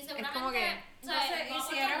anything? Y seguramente, como que, ¿sabes? Entonces, no y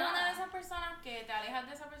si aportan eres una nada. de esas personas que te alejas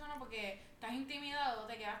de esa persona porque estás intimidado,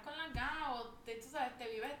 te quedas con las ganas o tú sabes, te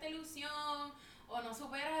vives esta ilusión o no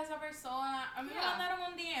superas a esa persona. A mí me Yeah. mandaron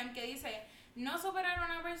un DM que dice, no superar a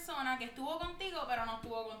una persona que estuvo contigo pero no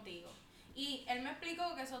estuvo contigo. Y él me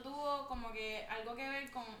explicó que eso tuvo como que algo que ver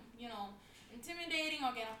con, you know, intimidating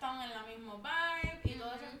o que no estaban en la misma vibe y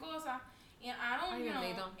todas esas cosas. Y I don't, Ay, you know,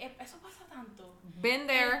 bendito. eso pasa tanto. Been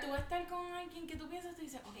there. Tú estar con alguien que tú piensas, tú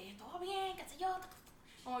dices, ok, todo bien, qué sé yo.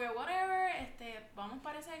 como que whatever, vamos,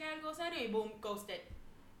 parece que es algo serio y boom, ghosted.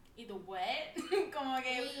 Y tú, what? Como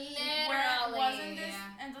que, Literally. wasn't this?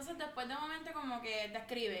 Entonces después de un momento como que te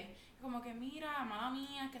escribe, como que mira, mala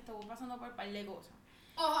mía, es que estuve pasando por un par de cosas.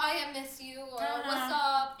 Oh, I miss you, or Ajá.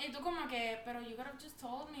 what's up. Y tú como que, pero you could have just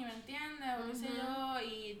told me, ¿me entiendes? O qué sé yo,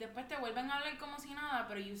 y después te vuelven a hablar como si nada,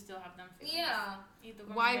 pero you still have them feelings. Yeah. Y tú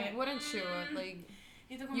como Why que, wouldn't you? Like,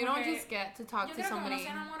 y tú como you don't que, just get to talk yo to creo que uno somebody. se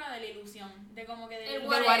enamora de la ilusión, de como que de la El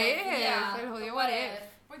ilusión. what if, if, yeah, el jodido the what if.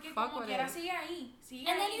 Porque Fuck como what quiera if. sigue ahí, sigue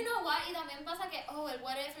And then ahí. you know what? Y también pasa que, oh, el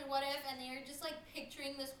what if, and you're just like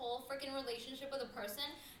picturing this whole freaking relationship with a person.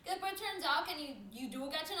 Que después turns out que you do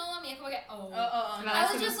get to know them y es como que, oh. La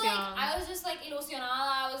I desilusión. was just like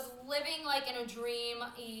ilusionada, I was living like in a dream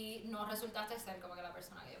y no resultaste ser como que la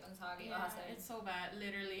persona que yo pensaba que ibas a ser. It's so bad,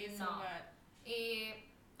 literally, it's so No. bad. Y,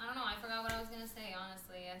 I don't know, I forgot what I was gonna say,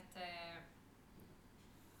 honestly, I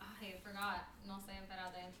forgot, no sé,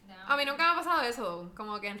 espérate. A mí nunca me ha pasado eso,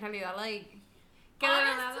 como que en realidad, like, que de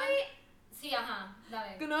la nada... Honestly, sí, ajá,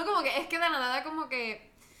 dale. No, como que es que de la nada como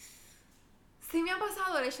que... Sí me ha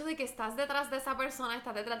pasado el hecho de que estás detrás de esa persona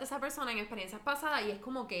en experiencias pasadas y es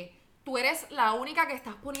como que tú eres la única que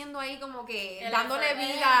estás poniendo ahí como que El dándole effort,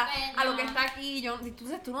 el vida empeño. a lo que está aquí.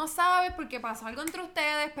 Entonces tú no sabes porque pasó algo entre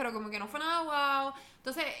ustedes, pero como que no fue nada wow.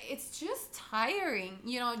 Entonces, it's just tiring.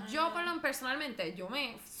 You know, yo personalmente, yo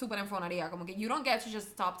me súper enfonaría. Como que you don't get to just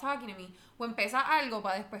stop talking to me. O empieza algo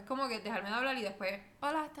para después como que dejarme de hablar y después,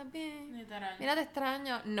 hola, ¿estás bien? Literal. Mira, te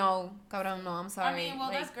extraño. No, cabrón, no, I'm I sorry. mean, well,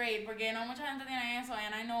 Like, that's great, porque no mucha gente tiene eso,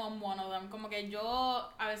 and I know I'm one of them. Como que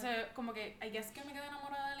yo, a veces, como que, I guess que me quedo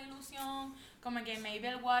enamorada de la ilusión, como que maybe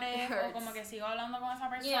el what if, o hurts. como que sigo hablando con esa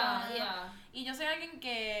persona. Yeah. Y yo soy alguien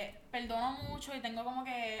que perdono mucho y tengo como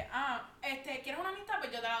que, ¿quieres una amistad?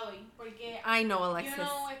 Pues yo te la doy, porque, I know, Alexis. you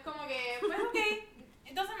know, es como que, pues okay,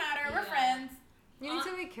 it doesn't matter, we're Yeah. friends. You need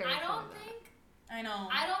to be careful. I don't with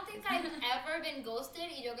that. think I've ever been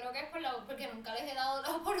ghosted y yo creo que es porque nunca les he dado la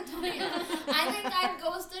oportunidad. I think I've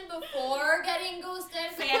ghosted before getting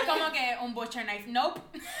ghosted. Sí, es como que un butcher knife, nope.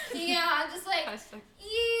 Yeah, I'm just like, Hashtag.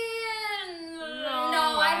 yeah,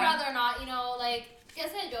 No. I'd rather not, you know, like, qué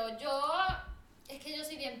sé yo, es que yo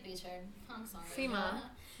soy bien pitcher. I'm sorry. Sí, ¿no?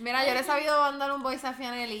 ma. Mira, yo le he sabido mandar un voice a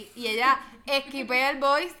Fianelli y ella esquipea el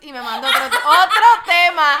voice y me manda otro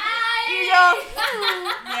tema. Y yo,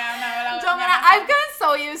 Ya, me habla. mira, I've gotten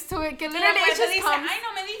so used to it que literally it just dice, comes. ay,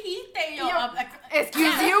 no me dijiste. Y yo, Yo,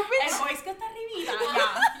 excuse you, el bitch. voice que está arribita,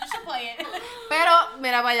 ya, you should play it. Pero,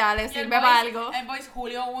 mira para allá, le Y el sirve para voice- algo. El voice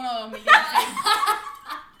Julio 1 2016.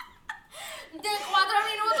 De 4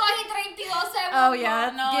 minutos y 32 segundos. Oh,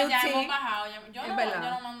 yeah, No, ya guilty. hemos bajado. Yo Es no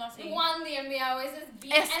verdad. mando así. Juan de mi a veces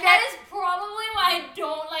bien. Es And que- that is probably why I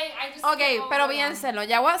don't like, I just Ok, skip pero over them. piénselo,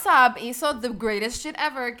 ya WhatsApp hizo the greatest shit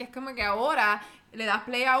ever, que es como que ahora le das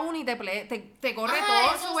play a uno y te corre Ah,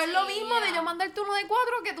 todo. eso Eso es lo sí, mismo de yeah. yo mandarte uno de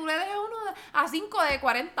 4 que tú le dejes uno a 5 de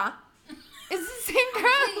 40. It's the same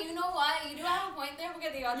crap. Actually, you know what? You do have a point there porque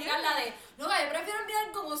te iba a tirar la de, no, yo prefiero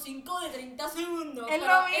enviar como 5 de 30 segundos. Es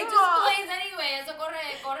pero lo it mismo. just plays anyway, eso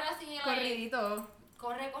corre así, like, Corridito.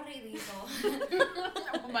 corridito.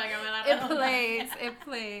 Válgame la It redundancia.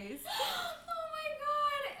 plays. Oh my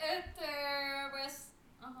god. Pues,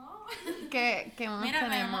 ajá. ¿Qué más Mira,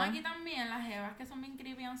 tenemos tenemos? aquí también las jevas que son bien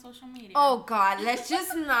creepy en social media. Oh God, let's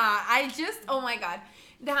just not. Oh my God.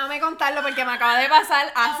 Déjame contarlo porque me acaba de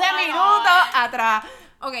pasar hace Oh my minutos God. atrás.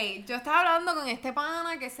 Ok, yo estaba hablando con este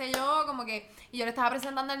pana, qué sé yo, como que, y yo le estaba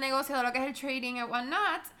presentando el negocio de lo que es el trading and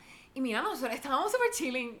whatnot. Y mira, nosotros estábamos súper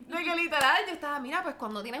chilling. De que literal, yo estaba, mira, pues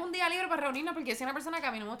cuando tienes un día libre para reunirnos, porque yo soy una persona que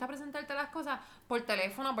a mí no me gusta presentarte las cosas por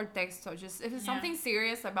teléfono, por texto. Just, if it's Yeah. something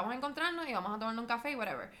serious, like, vamos a encontrarnos y vamos a tomarnos un café y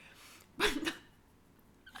whatever.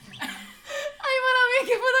 Ay, mala mía,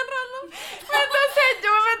 que fue tan random. Entonces yo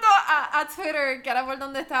me meto a Twitter, que era por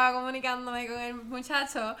donde estaba comunicándome con el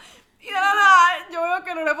muchacho. Y de la nada, yo veo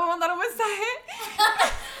que no le puedo mandar un mensaje.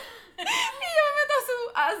 Y yo me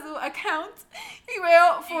meto a su account y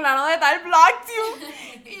veo fulano de tal blocked you.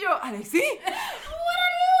 Y yo, Alexi,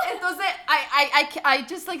 entonces I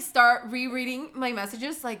just like start rereading my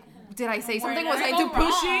messages, like, did I say something? Was I too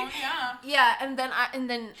pushy? Yeah. Yeah, and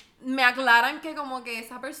then me aclaran que como que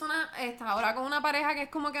esa persona está ahora con una pareja que es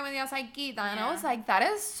como que media psyquita. And I was like, that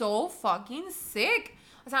is so fucking sick.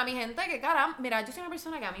 O sea, mi gente, que caramba, mira, yo soy una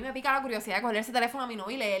persona que a mí me pica la curiosidad de coger ese teléfono a mi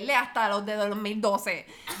novio y leerle hasta los de 2012.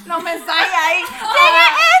 Los mensajes ahí. ¿Quién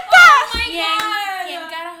es esta? ¿Quién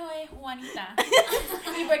carajo es Juanita?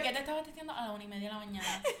 ¿Y por qué te estabas testeando a las 1:30 de la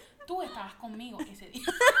mañana? Tú estabas conmigo ese día.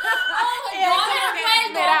 Yo me acuerdo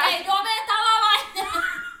mira. que yo me estaba bañando.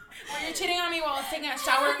 Were you cheating on me while I was taking a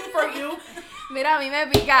shower for you? Mira, a mí me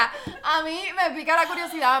pica la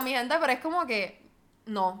curiosidad, mi gente, pero es como que,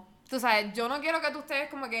 no. Tú sabes, yo no quiero que tú estés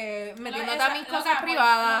como que metiéndote a mis cosas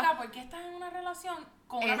privadas. Loca, ¿por qué estás en una relación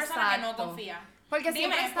con una persona que no Exacto. confía? Porque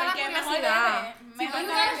Dime, siempre está la porque mejor curiosidad. vete, Sí, mejor You porque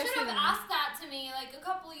guys la should have curiosidad. asked that to me like a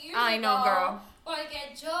couple years I know, ago. girl.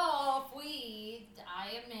 Porque yo fui,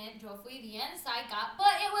 I admit, yo fui bien psycho, but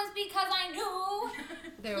it was because I knew.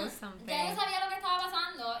 There was something. Ya yo sabía lo que estaba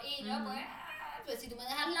pasando y yo pues si tú me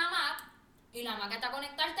dejas la Mac y la Mac está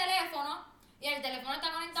conectada al teléfono y el teléfono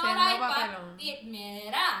está conectado al Siendo iPad papelón. y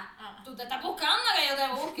mira, tú te estás buscando que yo te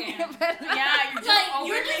busque. Yeah, you're just Like,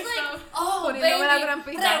 you're overthinking just like, stuff. oh, Poniéndome la baby,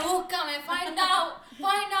 trampita. rebúscame, find out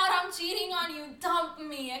I'm cheating on you, dump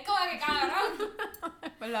me. Es como que cabrón,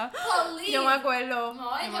 ¿Verdad? please. Yo me acuerdo.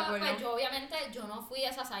 No, yo me acuerdo. pues yo obviamente yo no fui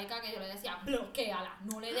esa psycha que yo le decía bloqueala,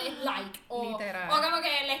 no le des like Literal. o como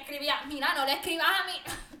que le escribía, mira, no le escribas a mí.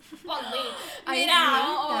 Please. Ay, Mira,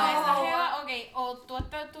 no, O esa Oh. jeva, ok, o tú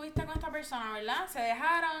estuviste con esta persona, ¿verdad? Se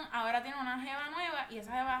dejaron, ahora tiene una jeva nueva y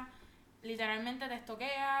esa jeva literalmente te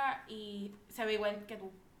estoquea y se ve igual que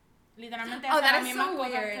tú. Literalmente Oh, hace that las is mismas so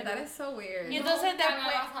cosas que weird. tú. That is so weird. Y entonces Nunca me ha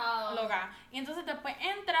después, pasado. loca, y entonces después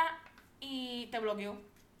entra y te bloqueó.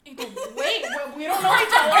 Y tú, wait, but we don't know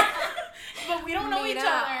each other. But we don't know each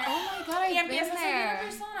Mira, other. oh my God, Y I've empiezas a been seguir a there.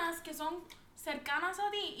 personas que son cercanas a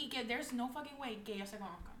ti y que there's no fucking way que ellos se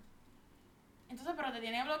conozcan. Entonces, pero te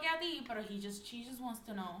tiene bloqueado a ti, pero she just wants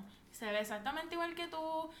to know. Se ve exactamente igual que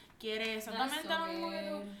tú, quiere exactamente That's lo so mismo que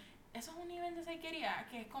tú. weird. Eso es un nivel de sequería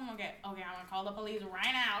que es como que, okay, I'm gonna call the police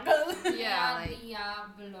right now. 'cause Yeah, like-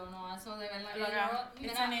 Diablo, no, eso de verdad que Loca, yo,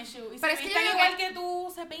 it's mira, an issue. Y Pero se es que yo visten digo igual que- que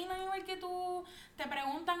tú, se peinan igual que tú, te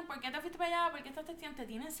preguntan por qué te fuiste para allá, por qué estás testeando, te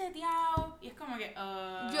tienen seteado. Y es como que,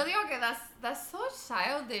 Yo digo que that's so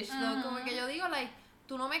childish, though. Ajá. Como que yo digo, like,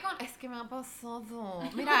 tú no me Es que me ha pasado.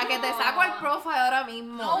 Mira, que te saco el profile ahora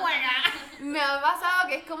mismo. oh my god. Me ha pasado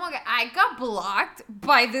que es como que I got blocked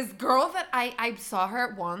by this girl that I saw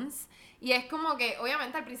her once. Y es como que,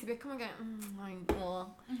 obviamente al principio es como que, ay,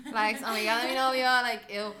 no. La ex amiga de mi novio,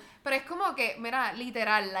 like, ew. Pero es como que, mira,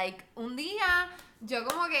 literal, like, un día yo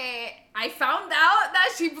como que, I found out that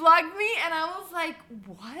she blocked me and I was like,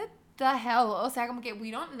 what the hell? O sea, como que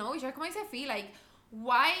we don't know each other. Como dice Fee, like,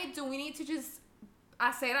 why do we need to just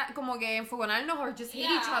hacer, como que enfogonarnos or just hate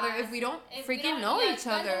each other if we don't if we freaking don't- know yeah, each if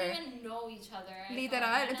we don't other? even know each other. Es Literal.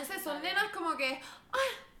 como que Entonces son innecessary. nenas como que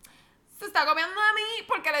se está copiando de mí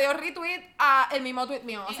porque le dio retweet a el mismo tweet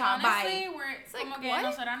mío. O Y sea, honestly, bye. we're, It's like, como que what?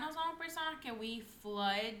 nosotras no somos personas que we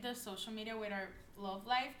flood the social media with our love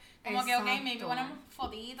life. Como que, okay, maybe Exacto. ponemos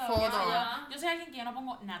fotitos. Fotos. qué sé yo. Ajá. Yo soy alguien que yo no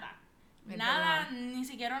pongo nada. Es Nada, verdad. ni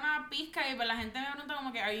siquiera una pizca. Y pues la gente me pregunta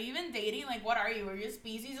como que, are you even dating? Like, what are you? Are you a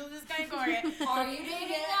species of this guy? Como que, Are you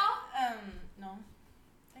dating now? no.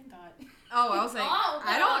 Thank God. Oh, I was like, Oh,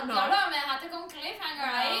 I don't know. Diablo, me dejaste con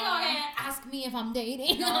cliffhanger ahí, No. como que, ask me if I'm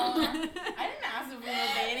dating. No. I didn't ask if we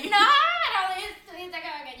were dating. No, pero dijiste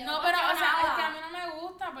que yo No, pero, o sea, nada. es que a mí no me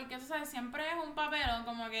gusta porque, tú sabes, siempre es un papelón,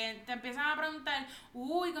 como que te empiezan a preguntar,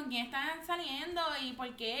 uy, ¿con quién estás saliendo? ¿Y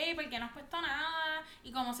por qué? ¿Y por qué no has puesto nada?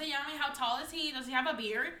 ¿Y cómo se llama? ¿Y how tall is he? ¿Does he have a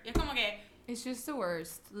beard? Y es como que, It's just the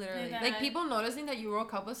worst, literally. Literal. Like, people noticing that you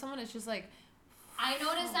broke up with someone, it's just like, I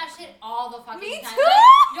notice that shit all the fucking Me time. too.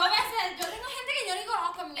 Like, yo a veces, yo tengo gente que yo ni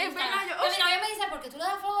conozco en mi Es Instagram. verdad, yo- Que mi novio me dice, ¿por qué tú le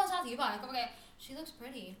das follow a esa tipa? Es como que, she looks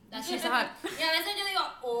pretty. That's She's it. hot. Y a veces yo digo,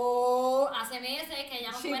 oh, hace meses que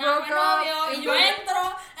ya no She tuve nada con broke up, novio. and Y yo then- entro,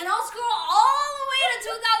 and I'll scroll all the way to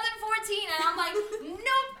 2014, and I'm like,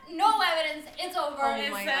 nope, no evidence, it's over. oh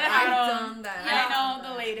It's my sad. god, I've done that. Yeah. I know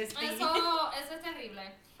the latest thing. Eso es terrible.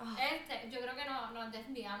 Ah. Yo creo que nos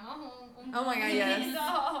desviamos un Oh my God, yes.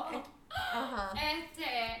 poquito. Ajá.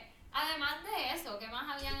 Además de eso, ¿qué más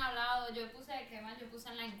habían hablado? ¿Qué más yo puse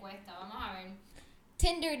en la encuesta? Vamos a ver.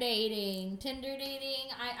 Tinder dating.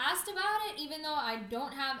 I asked about it even though I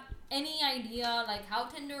don't have any idea like how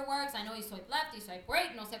Tinder works. I know you swipe left, you swipe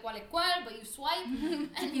right, no sé cuál es cuál, but you swipe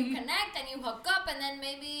and you connect and you hook up and then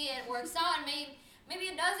maybe it works out and maybe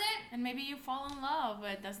it doesn't. And maybe you fall in love,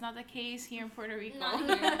 but that's not the case here in Puerto Rico. Not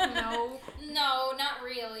here. No. No, not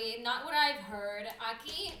really. Not what I've heard.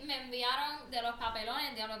 Aquí me enviaron de los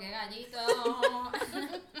papelones, diablo que gallito.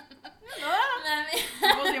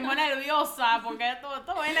 Me pusimos nerviosa porque esto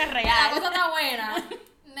viene La real. cosa está buena.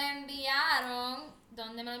 Me enviaron.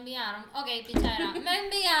 ¿Dónde me lo enviaron? Ok, pichadera. Me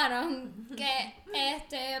enviaron que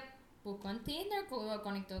buscó en Tinder,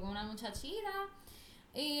 conectó con una muchachita.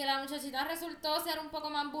 Y la muchachita resultó ser un poco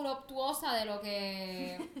más voluptuosa de lo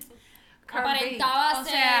que aparentaba O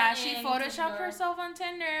ser. sea, she en photoshopped Tinder. herself on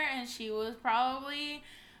Tinder and she was probably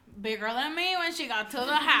bigger than me when she got to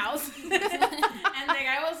the house. And the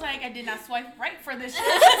guy was like, I did not swipe right for this shit.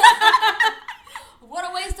 What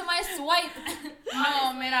a waste of my swipe.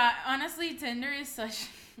 No, mira, honestly, Tinder is such...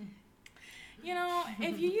 You know,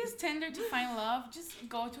 if you use Tinder to find love, just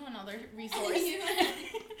go to another resource.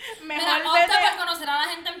 Mira, opta por conocer a la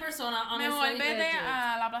gente en persona, Mejor honestly. vete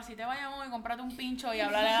a la placita de Bayamón y cómprate un pincho y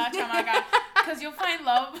hablarle a la chamaca. Because you'll find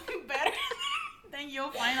love better than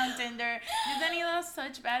you'll find on Tinder. Yo he tenido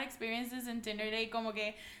such bad experiences in Tinder Day. Como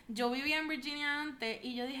que yo vivía en Virginia antes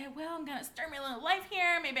y yo dije, well, I'm gonna start my little life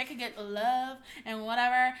here. Maybe I could get love and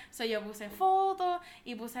whatever. So yo puse fotos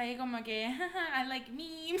y puse ahí como que, I like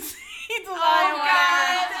memes. Y tú sabes,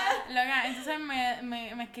 God. Loca, entonces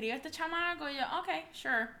me escribe este chamaco y yo, okay,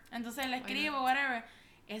 sure. Entonces le escribo, whatever.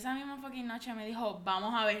 Esa misma fucking noche me dijo,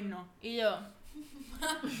 vamos a vernos. Y yo,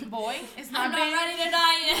 boy, it's not I'm not been... ready to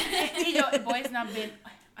die yet. Y yo, boy, it's not been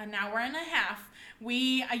an hour and a half.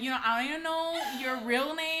 We, I don't even know your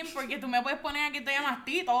real name porque tú me puedes poner aquí te llamas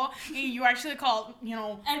Tito y you actually called,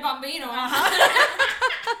 El bambino.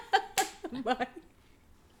 Bye.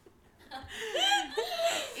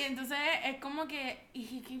 Y entonces es como que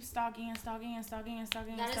he keeps stalking and stalking and stalking and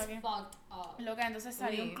stalking That and is stalking. fucked up. Loca, entonces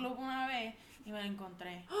salí a un Uy. club una vez y me lo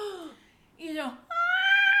encontré. Y yo,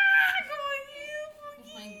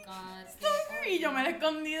 Oh my god. y yo me lo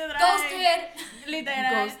escondí detrás. Ghosted.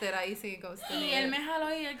 Literal. Ghosted, ahí sí, ghosted. Y él me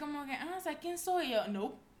jaló y él como que, ¿sabes quién soy? Y yo,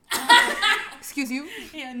 no. Excuse you.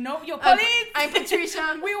 Y yo, no, yo, police. I'm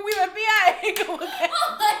Patricia. We FBI. Como que,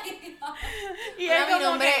 Oh my god. y Hola, él mi como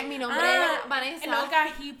nombre- que, mi nombre es Vanessa. Loca,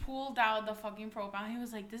 he pulled out the fucking profile. He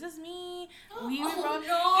was like, this is me. We Oh, wrote.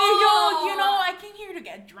 no. Y yo, I came here to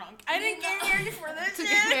get drunk. I didn't get here for this To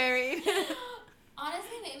shit. get married.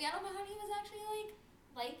 Honestly, maybe I don't know how he was actually like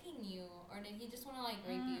liking you, or did he just want to like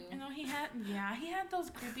rape you? You know, he had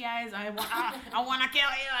those creepy eyes. I wanna kill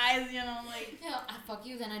you eyes, like. Yeah, I fuck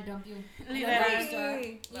you, then I dump you.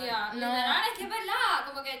 Literal. Yeah, No. literal, es que es verdad,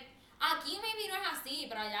 como que aquí maybe no es así,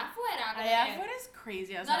 pero allá afuera, como Allá que, afuera es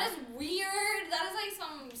crazy as that hell. is weird, that is like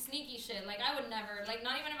some sneaky shit, like I would never, like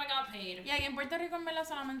not even if I got paid. Y aquí en Puerto Rico en verdad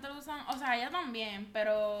solamente lo usan, o sea, allá también,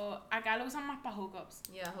 pero acá lo usan más para hookups.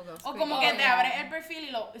 Yeah, hookups. O como Oh, que te yeah. abres el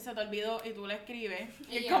perfil y se te olvidó y tú le escribes.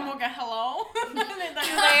 Y es Yeah. como que hello. There.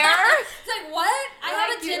 It's like, what? I have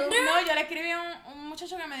a Like you. Tinder? No, yo le escribí a un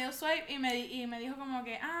muchacho que me dio swipe y me dijo como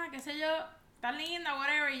que, qué sé yo, estás linda,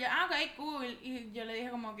 whatever. Y yo, ok, cool. Y yo le dije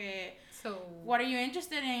como que, So. what are you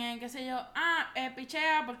interested in? Qué sé yo,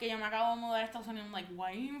 pichea porque yo me acabo de mudar a Estados Unidos. I'm like,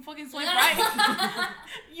 why you even fucking swipe right?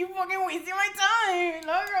 You fucking wasting my time,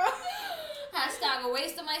 loco. Hashtag a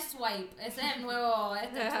waste of my swipe. Ese es el nuevo,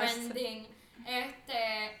 Yes. trending.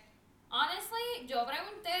 Honestly, yo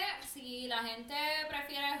pregunté si la gente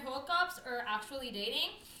prefiere hookups or actually dating.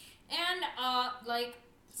 And, like,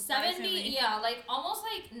 70, Surprisingly. yeah, like, almost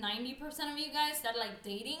like 90% of you guys said, like,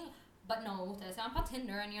 dating. But no, ustedes se van para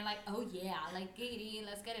Tinder and you're like, oh yeah, like, Katie,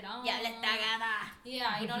 let's get it on. gana.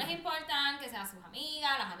 Yeah, y no les importan que sean sus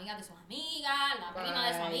amigas, las amigas de sus amigas, la prima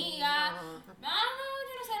de su amiga. No.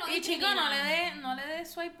 Yo no sé, no Y chico, no discriminan. le dé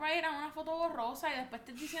swipe right a una foto borrosa y después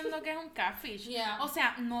te diciendo que es un catfish. Yeah. O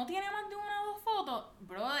sea, no tiene más de una o dos fotos,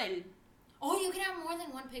 brother. Oh, you can have more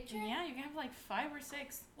than one picture? Yeah, you can have like 5 or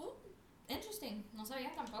 6. Oh, interesting. No sabía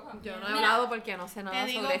tampoco. Yo no he Mira, hablado porque no sé nada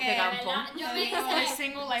digo sobre que, este campo. ¿verdad? Yo me My hice,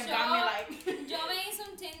 single life yo- got me like. yo me hice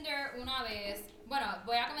un Tinder una vez. Bueno,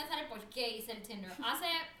 voy a comenzar el por qué hice el Tinder. Hace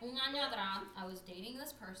un año atrás, I was dating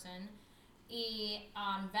this person. Y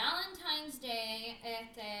on Valentine's Day,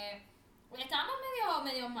 estábamos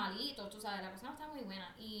medio malitos, tú sabes, la persona está muy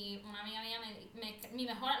buena. Y una amiga mía,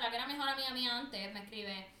 la que era mejor amiga mía antes, me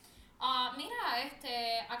escribe,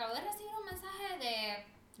 mira, acabo de recibir un mensaje de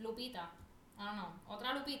Lupita. I don't know,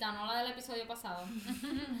 otra Lupita, no la del episodio pasado.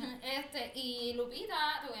 Y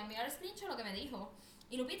Lupita, te voy a enviar el screenshot lo que me dijo.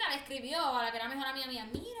 Y Lupita le escribió a la que era mejor amiga mía,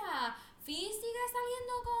 mira, Fi sigue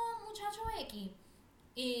saliendo con muchacho X.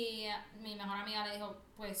 Y mi mejor amiga le dijo,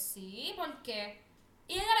 pues sí, ¿por qué?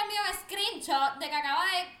 Y ella le envió un screenshot de que acaba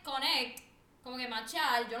de connect, como que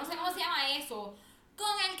machar, yo no sé cómo se llama eso,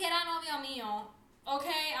 con el que era novio mío.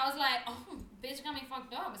 Okay, I was like, oh, bitch got me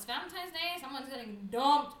fucked up. It's Valentine's Day, someone's getting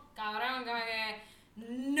dumped. Cabrón, como que,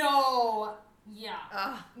 no.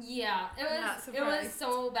 Yeah. Yeah, Not it was surprised.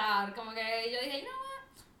 so bad. Como que yo dije, you know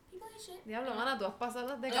what? People hate shit. Diablo, mana, tú has pasado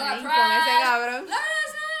las de Ugh, Caín con trash. ese cabrón. No,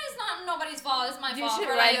 it's not nobody's fault. It's my You fault. should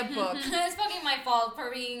for, write like, a book. It's fucking my fault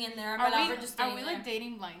for being in there. But for just Are staying we there. like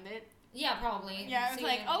dating blinded? Yeah, probably. Yeah, it's Sí.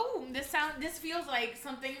 like, oh, this feels like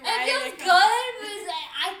something It right. feels good, but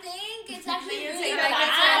I think it's actually You really take like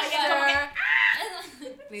bad. a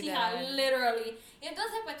Sí, Literal. literally. Y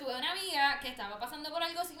entonces, pues tuve una amiga que estaba pasando por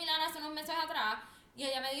algo similar hace unos meses atrás. Y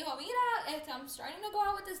ella me dijo, mira, I'm starting to go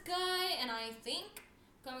out with this guy, and I think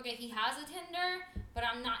como que he has a Tinder, but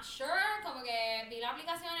I'm not sure, como que vi la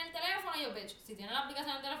aplicación en el teléfono y yo, bitch, si tiene la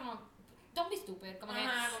aplicación en el teléfono, don't be stupid, como que,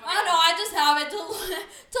 oh no, I just have it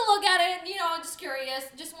to look at it, you know, just curious,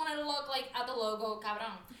 just wanted to look like at the logo,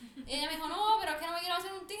 cabrón. Y ella me dijo, no, pero es que no me quiero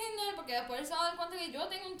hacer un Tinder, porque después se va a dar cuenta que yo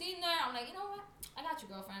tengo un Tinder. I'm like, you know what, I got you,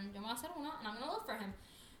 girlfriend, yo me voy a hacer uno, and I'm gonna look for him.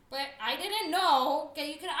 But I didn't know que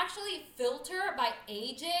you could actually filter by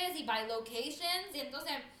ages y by locations, y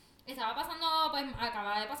entonces estaba pasando, pues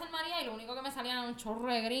acababa de pasar María y lo único que me salía era un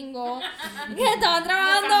chorro de gringos que estaban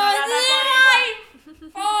trabajando.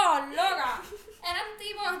 ¡Oh, loca! Eran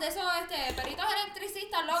tipos de esos peritos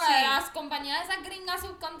electricistas, loca, Sí. de las compañías de esas gringas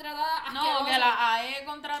subcontratadas. No, asquerosas. que la AE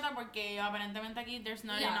contrata porque aparentemente aquí there's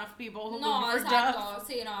not Yeah. enough people who No, look for exacto, jobs.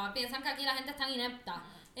 sí, no, piensan que aquí la gente es tan inepta.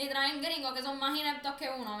 Y traen gringos que son más ineptos que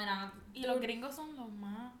uno, mira. Y los gringos son los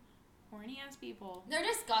más horny ass people. They're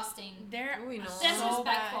disgusting. They're Uy, no. so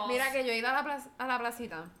Disrespectful. bad. Mira que yo he ido a la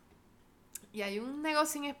placita y hay un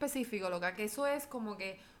negocio en específico, loca, que eso es como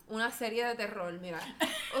que una serie de terror, mira.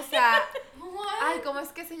 O sea, ay, ¿cómo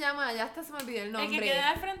es que se llama? Ya hasta se me olvidó el El nombre. que queda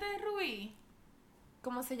al frente de Rubí.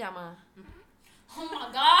 ¿Cómo se llama? Oh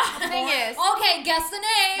my god. Thing is, Okay, guess the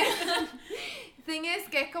name. thing is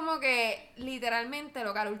que es como que literalmente,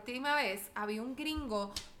 loca, la última vez había un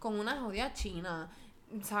gringo con una jodida china.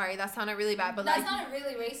 I'm sorry, that sounded really bad, but That like, sounded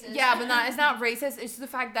really racist. yeah, but it's not racist, it's just the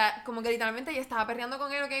fact that como que literalmente ella estaba perreando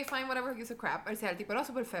con él, okay, fine, whatever, gives a crap. O sea, el tipo era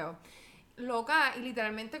súper feo. Loca, y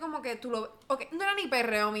literalmente como que tú lo... Ok, no era ni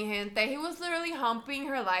perreo, mi gente. He was literally humping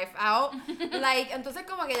her life out. Like, entonces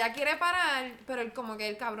como que ella quiere parar, pero como que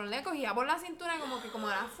el cabrón le cogía por la cintura como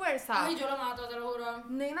a la fuerza. Ay, yo lo mato, te lo juro.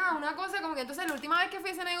 Nena, una cosa como que entonces la última vez que fui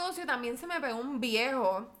a ese negocio también se me pegó un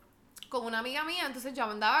viejo con una amiga mía, entonces yo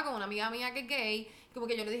andaba con una amiga mía que es gay, como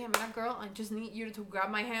que yo le dije, mira girl, I just need you to grab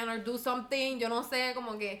my hand or do something, yo no sé,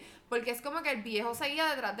 como que, porque es como que el viejo seguía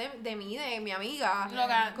detrás de mí, de mi amiga.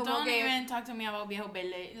 Loca, como don't que, even talk to me about viejo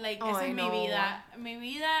verde. Like, Ay, esa es no. mi vida.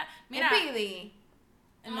 Mira, ¿es Bidi?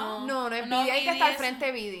 no, No es Bidi, hay que BD estar al es- frente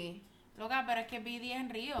de Bidi. Loca, pero es que BD es en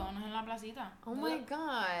Río, no es en la placita. Oh my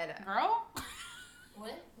god. Girl. What?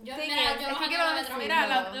 Yo, Sí, mira, es yo que los quiero ando decir- metro. Mira,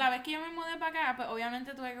 No. la vez que yo me mudé para acá, pues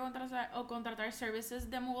obviamente tuve que contratar services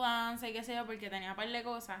de mudanza y qué sé yo, porque tenía un par de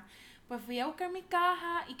cosas. Pues fui a buscar mis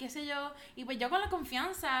cajas y qué sé yo, y pues yo con la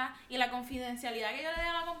confianza y la confidencialidad que yo le di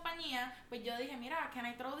a la compañía, pues yo dije, mira, can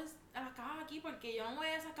I throw las cajas aquí porque yo no voy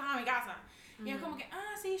a esas cajas a mi casa. Y es como que,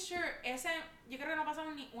 sí, sure, yo creo que no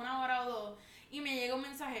pasamos ni una hora o dos, y me llega un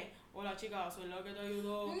mensaje, hola chica, soy la que te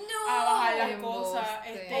ayudó No. a bajar las Qué cosas,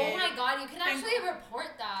 embuste. Oh my god, you can Tengo- actually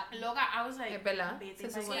report that. Loca, I was like, Es verdad, vete se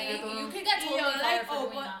pa'l supone Sí, que carajo. tú- you could get Y totally yo, fired like, for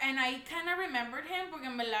doing that. and I kind of remembered him porque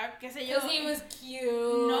en verdad, qué sé yo. Because he was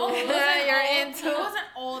cute. No, he wasn't You're old, into- he wasn't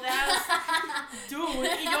old ass dude.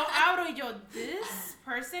 Y yo abro y yo, this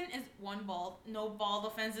person is one bald, no bald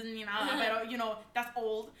offenses ni nada, pero, you know, that's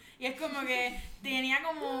old. Y es como que tenía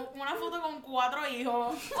como una foto con 4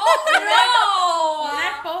 hijos, Oh una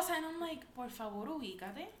no! esposa, and I'm like, por favor,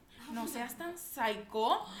 ubícate. No seas tan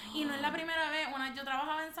psycho. Y no es la primera vez. Yo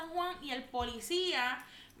trabajaba en San Juan y el policía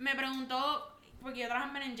me preguntó, porque yo trabajo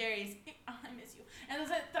en Ben & Jerry's. I miss you.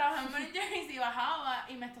 Entonces trabajaba en Ben & Jerry's y bajaba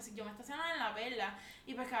y yo me estacionaba en la Perla.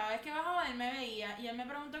 Y pues cada vez que bajaba él me veía y él me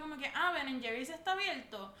preguntó como que, Ben & Jerry's está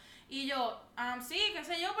abierto. Y yo, sí, qué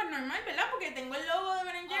sé yo, pues normal, ¿verdad? Porque tengo el logo de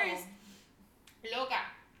Ben & Jerry's.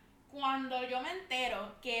 Loca, cuando yo me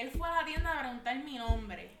entero que él fue a la tienda a preguntar mi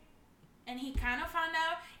nombre, and he kind of found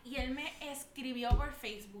out, y él me escribió por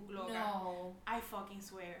Facebook, loca. No. I fucking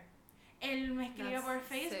swear. Él me escribió That's por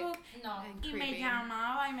Facebook No. And y me creepy.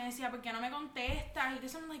 llamaba y me decía, ¿por qué no me contestas? Y que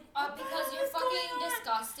son like, Because you're fucking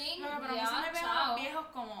disgusting. Loca, pero a mí Yeah, se me pegan chao. los viejos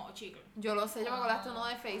como chicos. Yo lo sé, yo me acordaste uno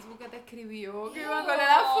de Facebook que te escribió, que me Ew. acordé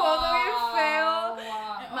la foto bien feo.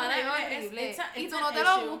 Wow. Mana, es Horrible, horrible. Y it's tú an no te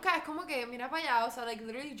lo issue. buscas, es como que mira para allá, o sea, like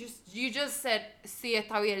literally you just said sí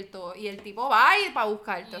está abierto y el tipo va a ir para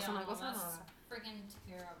buscarte, es Yeah, una cosa that's nada. freaking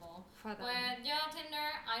terrible. Fatal. Pues yo Tinder,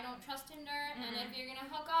 I don't trust Tinder, and if you're gonna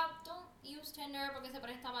hook up, don't use Tinder porque se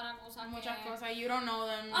presta para cosas Muchas que... cosas, you don't know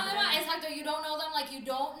them. Además, exacto, you don't know them, like you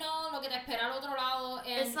don't know lo que te espera al otro lado. And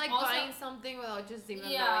It's like also, buying something without just even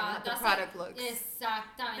knowing yeah, how the that's product like, looks.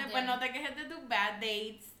 Exactamente. Después no te quejes de tus bad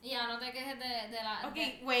dates. Yeah, no te quejes de la...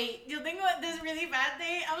 Okay, wait, yo tengo this really bad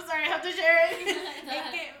date. I'm sorry, I have to share it. Es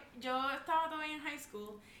que yo estaba todavía en high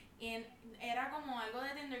school y era como algo de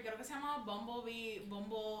Tinder, creo que se llamaba Bumble,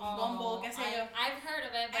 qué sé yo. I've heard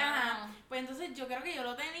of it, but I Ajá, don't know. pues entonces yo creo que yo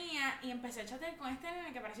lo tenía y empecé a chatear con este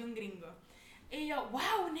nene que parecía un gringo. Y yo,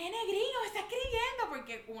 wow, nene gringo, me está escribiendo,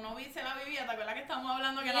 porque uno se la vivía, ¿te acuerdas que estábamos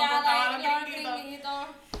hablando que nos Yeah, gustaban like, los gringuitos? gringuitos.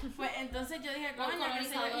 Pues entonces yo dije, coño, qué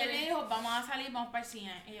sé yo. Y él me dijo, vamos a salir, vamos para el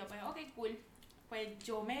cine. Y yo, pues, ok, cool. Pues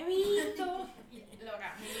yo me he visto.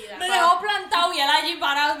 Loca, mi vida. Me dejó plantado y él allí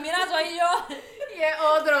parado. Mira, soy yo. Y es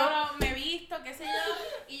otro. No, me he visto, qué sé yo.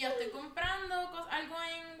 Y yo estoy comprando algo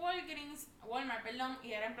en Walmart, perdón,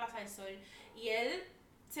 y era en Plaza del Sol. Y él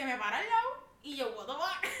se me para al lado. Y yo, what the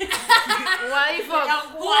fuck? What the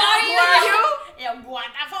fuck? Who are you? Y yo, what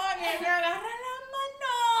the fuck? Y él me agarra la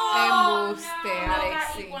mano. Embuste, Loca,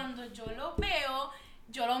 Alexi. y cuando yo lo veo,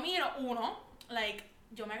 yo lo miro, like,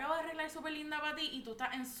 yo me acabo de arreglar súper linda para ti y tú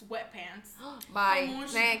estás en sweatpants. Bye. Como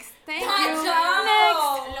un- Next. Thank Tacho. you.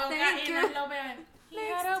 Loca, Thank y you. no lo veo. He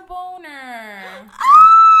had a boner.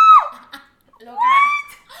 Loca.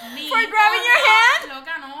 Me. For grabbing your hand?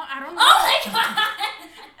 Loca, no, I don't know. Oh my god.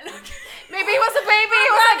 Maybe he was a baby. He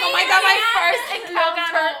was like, oh my god, my first Loca,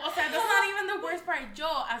 encounter. no, o sea, that's not even the worst part. Yo,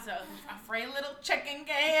 as a afraid little chicken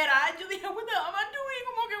que era, yo dije, what the hell am I doing?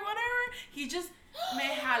 Como que whatever. He just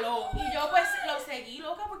me jaló. Y yo pues lo seguí,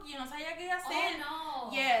 loca, porque yo no sabía qué iba a hacer. Oh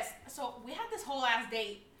no. Yes, so we had this whole ass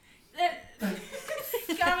date.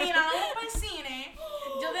 Caminamos para el cine.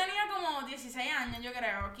 Yo tenía como 16 años, yo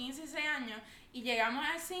creo, 15, 16 años. Y llegamos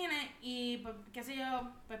al cine y, pues, qué sé yo,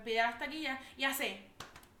 pues pide las taquillas y hace.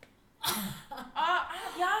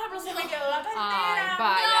 Diablo, se me quedó la Ay, cartera.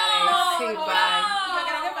 bye, Alexi, No, bye. y yo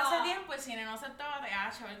creo que para ese tiempo el cine no aceptaba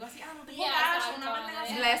TH o algo así. No tengo Yeah, TH, exacto, una pendeja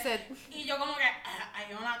así. Blessed. Y yo como que,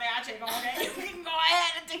 hay una TH, como que, you can go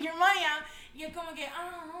ahead and take your money out. Y él como que,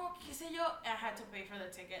 no, qué sé yo, I had to pay for the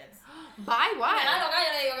tickets. Bye, Mira, what? loca,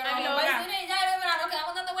 yo le digo que no Ay, vamos loca. al cine y ya, mira, nos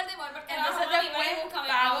quedamos dando vueltas y voy porque Entonces mami, ven y después búscame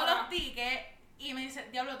pago ahora. los tickets y me dice,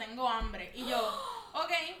 diablo, tengo hambre. Y yo, ok.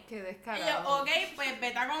 Qué Y yo, descarado. ok, pues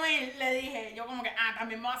vete a comer, le dije. Yo como que,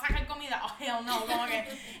 también me voy a sacar comida. Oh, hell no, como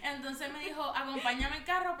que. Entonces me dijo, acompáñame al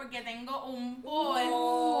carro porque tengo un bowl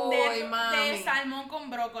Uy, de mami. salmón con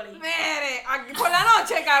brócoli. Mire, aquí por la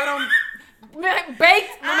noche, cabrón.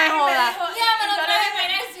 Baked, no me Y jodas. dijo- Ya me y lo yo le traje, dije-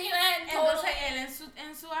 mira, sí, ven, Entonces él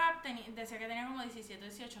en su app decía que tenía como 17,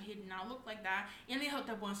 18, he did not look like that. Y él me dijo,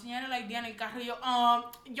 te puedo enseñar el ID en el carro. Y yo,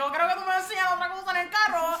 yo creo que tú me vas a enseñar otra cosa en el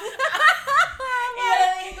carro. Y yo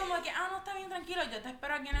le dije como que, no, está bien, tranquilo, yo te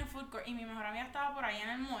espero aquí en el food court. Y mi mejor amiga estaba por ahí en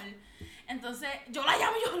el mall. Entonces yo la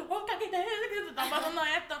llamo y yo, loca, ¿qué te está pasando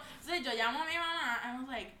esto? Entonces yo llamo a mi mamá and I was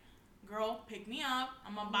like, girl, pick me up.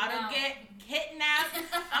 I'm about to get kidnapped.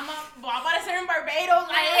 Voy a aparecer en Barbados.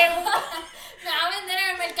 Me va a vender en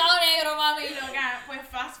el mercado negro, mami. Y loca, pues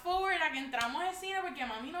fast forward a que entramos al cine porque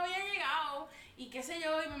mami no había llegado y qué sé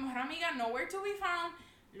yo, y mi mejor amiga nowhere to be found.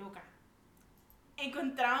 Loca,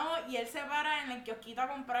 encontramos y él se para en el kiosquito a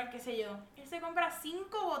comprar, qué sé yo. Él se compra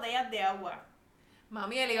 5 botellas de agua.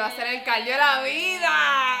 Mami, él iba a hacer el callo de la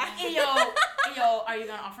vida. Y yo, are you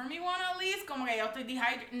gonna offer me one at least? Como que yo estoy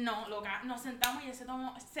dehydrated. No, loca, nos sentamos y él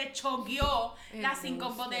se choqueó las 5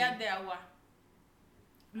 Embuste. botellas de agua.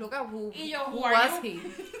 Look at who, Y yo, who who are was you? he?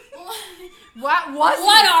 What was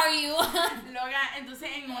What he? are you? Loca, entonces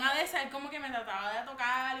en una de esas él como que me trataba de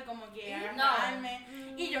tocar y como que No. agarrarme.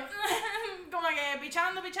 Y yo, como que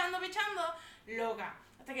pichando. Loca,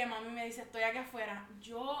 hasta que mami me dice, estoy aquí afuera.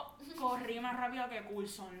 Yo corrí más rápido que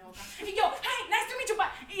Coulson, loca. Y yo, hey, nice to meet you,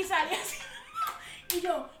 pa. Y salí así. Y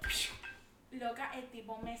yo, loca, el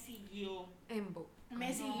tipo me siguió.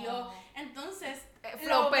 Me siguió. Entonces,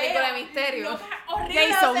 Flow, lo película veo, de misterio. Loca,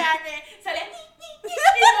 horrible, Jason. o sea que salía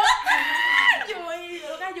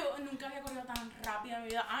yo nunca había corrido tan rápido en mi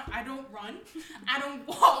vida. I don't run, I don't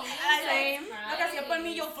walk. Same. Lo que si es por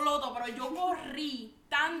mí yo floto, pero yo corrí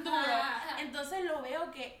tan duro. Ah. Entonces lo veo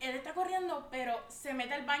que él está corriendo, pero se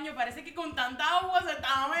mete al baño, parece que con tanta agua se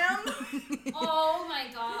estaba meando. Oh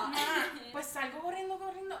my god. Mamá, pues salgo corriendo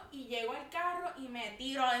y llego al carro y me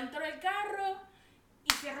tiro adentro del carro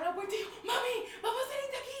y cierro la puerta y digo, mami, vamos a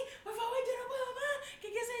salir de aquí, por favor, yo no puedo más, que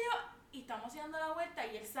qué sé yo. Y estamos dando la vuelta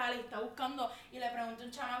y él sale y está buscando y le pregunto a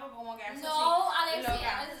un chamaco como que hace No, así. Alexia,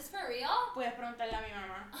 Loca, is this for real? puedes preguntarle a mi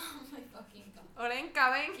mamá. Oh my fucking god. Orenka,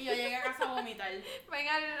 ven. Y yo llegué a casa a vomitar. Ven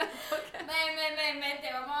al...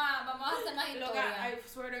 Vente, vamos a hacer más Loca, historia. I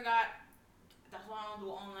swear to God, that's why I don't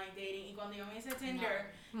do online dating. Y cuando yo me hice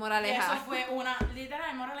Tinder, Moraleja. eso fue una,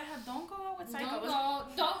 literal, moraleja, don't go out with psychos.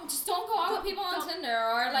 Don't go out with people on Tinder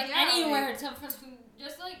or like Yeah, anywhere to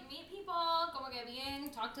just like meet people, como que bien,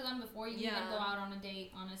 talk to them before you even Yeah. go out on a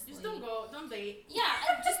date, honestly. Just don't date. Yeah,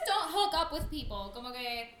 just don't hook up with people. Como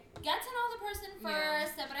que get to know the person Yeah.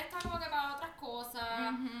 first, se presta como que para otras cosas.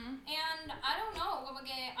 Mm-hmm. And I don't know, como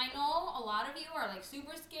que I know a lot of you are like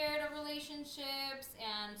super scared of relationships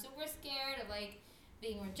and super scared of like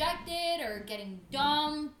being rejected or getting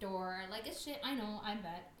dumped or like it's shit. I know, I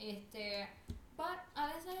bet. But a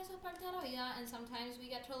veces eso es parte de la vida, and sometimes we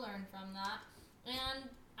get to learn from that. And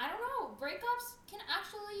I don't know, breakups can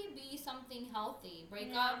actually be something healthy.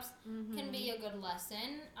 Breakups can be a good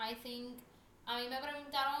lesson. I think, a mí me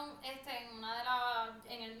preguntaron en una de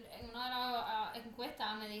las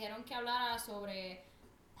encuestas, me dijeron que hablara sobre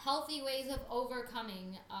healthy ways of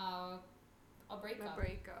overcoming a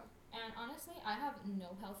breakup. And honestly, I have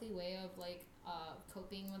no healthy way of like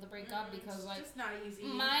coping with a breakup because like It's just not easy.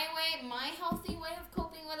 my healthy way of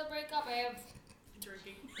coping with a breakup is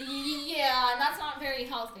Drinking. yeah, that's not very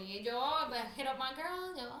healthy. Yo hit up my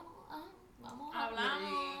girl, yo vamos a hablar.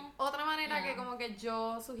 Hablamos. Otra manera Yeah. que como que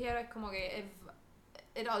yo sugiero es como que if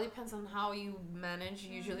it all depends on how you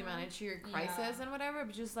usually manage your crisis and whatever,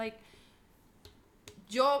 but just like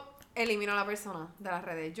yo elimino a la persona de las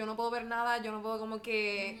redes. Yo no puedo ver nada, yo no puedo como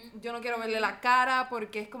que yo no quiero verle la cara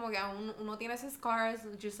porque es como que aún uno tiene esos scars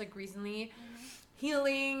just like recently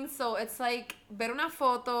healing, so it's like ver una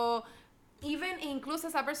foto, even incluso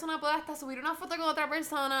esa persona puede hasta subir una foto con otra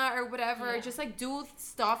persona or whatever, Yeah. just like do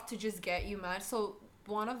stuff to just get you mad. So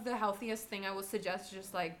one of the healthiest thing I would suggest,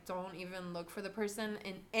 just like don't even look for the person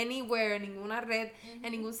in anywhere, en ninguna red,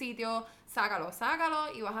 en ningún sitio, sácalo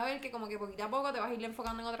y vas a ver que como que poquito a poco te vas a ir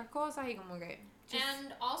enfocando en otras cosas y como que just,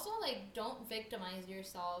 And also like don't victimize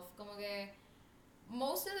yourself. Como que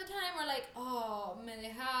most of the time we're like, oh, me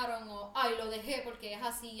dejaron, o ay, lo dejé porque es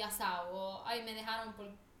así asado, o ay, me dejaron por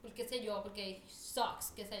qué sé yo, porque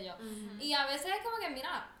sucks, qué sé yo. Y a veces es como que,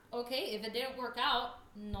 mira, okay, if it didn't work out,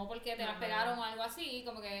 no porque te las pegaron o algo así,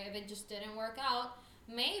 como que if it just didn't work out,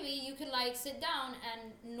 maybe you could like sit down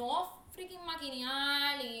and no freaking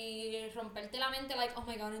maquinear y romperte la mente like, oh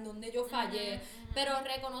my god, ¿en dónde yo fallé? Pero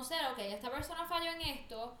reconocer, okay, esta persona falló en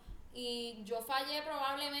esto y yo fallé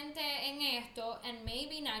probablemente en esto, and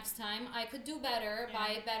maybe next time I could do better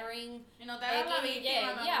by bettering. Y no te hagas la X y Y,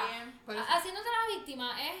 víctima yeah. también. Por eso. Haciéndote la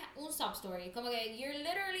víctima es un sub story, como que you're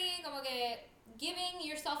literally como que giving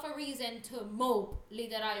yourself a reason to mope,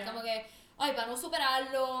 literal, Yeah. como que ay, para no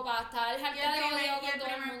superarlo, para estar Y harta de odio el con todo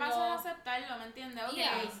el primer mundo. paso es aceptarlo, ¿me entiendes? Ok,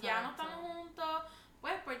 Yeah. ya no Exacto. estamos juntos,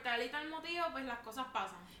 pues por tal y tal motivo, pues las cosas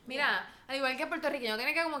pasan. mira, al igual que puertorriqueño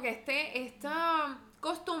tiene que como que esta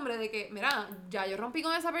costumbre de que, mira, ya yo rompí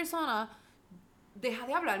con esa persona, deja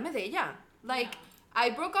de hablarme de ella. Like, I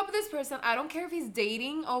broke up with this person, I don't care if he's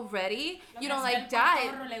dating already, Lo you que know, hace like el that.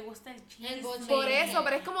 cotorro, le gusta el chisme. El bochinche. Por eso,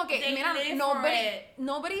 pero es como que, They mira, live for it.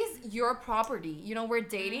 nobody's your property. You know, we're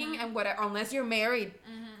dating and whatever, unless you're married.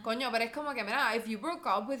 Coño, pero es como que, mira, if you broke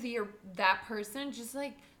up with that person, just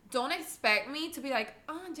like, don't expect me to be like,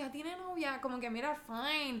 ya tiene novia, como que, mira,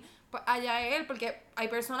 fine. Pues allá él, porque hay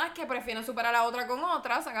personas que prefieren superar a otra con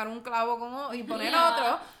otra, sacar un clavo y poner Yeah.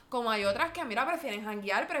 otro, como hay otras que, mira, prefieren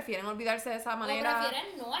janguear, prefieren olvidarse de esa O manera.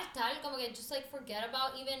 prefieren no estar, como que just like forget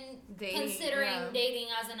about even Dating, considering yeah. dating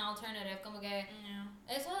as an alternative, como que Yeah.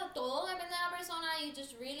 eso todo depende de la persona. You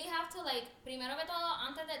just really have to like, primero que todo,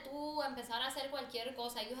 antes de tú empezar a hacer cualquier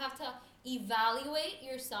cosa, you have to evaluate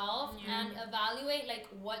yourself and evaluate like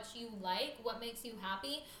what you like, what makes you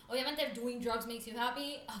happy. Obviamente if doing drugs makes you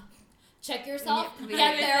happy, check yourself, Yeah,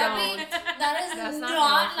 get please therapy. don't. That is That's not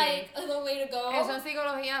not healthy. like the way to go. Eso en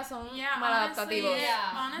psicología son Yeah, maladaptativos.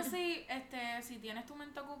 Yeah. honestly, si tienes tu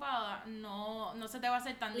mente ocupada, no se te va a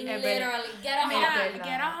hacer tan difícil. Literally, get a Mira, hobby. verdad,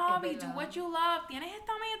 get a hobby, es do verdad. what you love. Tienes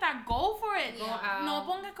esta meta, go for it. Go out. No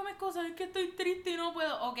pongas como excusas, es que estoy triste y no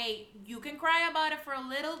puedo. Okay, you can cry about it for a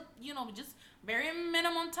little, just very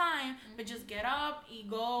minimum time, but just get up y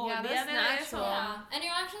go. Yeah, Olvídate that's de eso. natural. And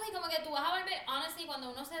you're actually como que tú vas a volver, honestly,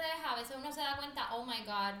 cuando uno se deja, a veces uno se da cuenta, oh my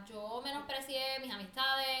god, yo menosprecié mis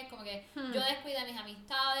amistades, como que yo descuidé mis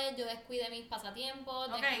amistades, yo descuidé mis pasatiempos,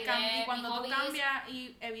 Okay, descuidé y cuando mis tú hobbies. cambias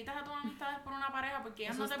y evitas a tus amistades por una pareja porque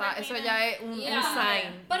ellas Eso, no te está, permiten. eso ya es un Yeah.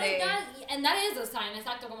 sign. But de- it does, and that is a sign,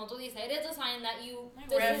 exacto, como tú dices, it is a sign that you, Like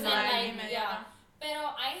this red isn't flag like, inmediata.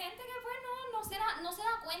 Pero hay gente que pues no se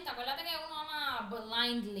da cuenta, acuérdate que uno ama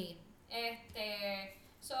blindly.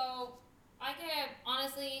 So hay que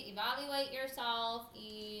honestly evaluate yourself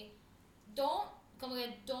y don't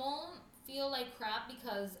feel like crap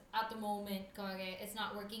because at the moment como que it's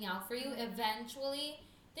not working out for you. Eventually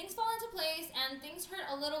things fall into place and things hurt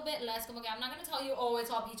a little bit less. Como que I'm not going to tell you, oh,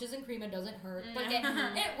 it's all peaches and cream, it doesn't hurt. Porque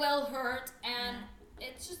it will hurt and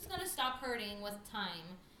it's just going to stop hurting with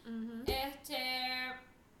time.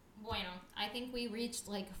 Bueno, I think we reached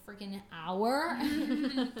like a freaking hour.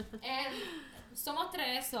 And somos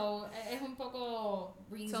tres, so es un poco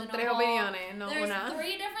reasonable. Son tres opiniones, no There's una.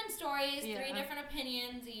 3 different stories, Yeah. 3 different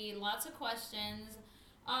opinions, y lots of questions.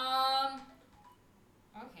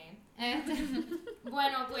 Okay.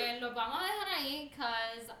 Bueno, pues lo vamos a dejar ahí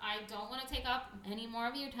because I don't want to take up any more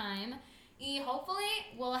of your time. Y hopefully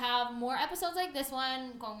we'll have more episodes like this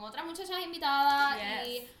one con otras muchachas invitadas. Yes.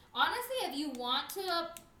 Y honestly, if you want to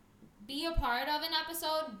be a part of an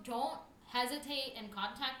episode, don't hesitate in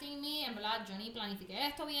contacting me. En verdad, yo ni planifiqué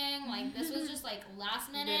esto bien. Like, this was just like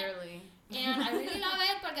last minute. Literally. And I really love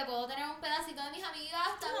it porque puedo tener un pedacito de mis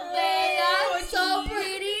amigas tan bellas, so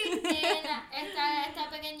pretty, en este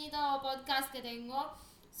pequeñito podcast que tengo.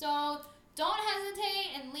 So, don't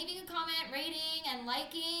hesitate in leaving a comment, rating, and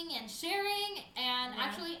liking, and sharing, and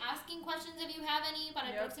actually asking questions if you have any para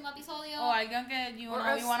el próximo episodio. O algo que you Or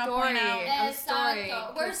know a you want to story. point out. A story.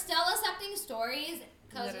 Exacto. We're still accepting stories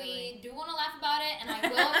because we Literally. do want to laugh about it, and I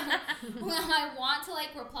will. I want to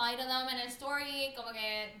like reply to them in a story. Como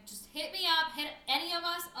que just hit me up, hit any of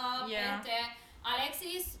us up. Yeah.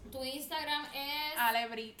 Alexis, tu Instagram es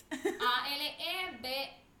Alebrit. ALEBR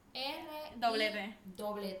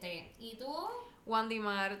 ¿Y tú?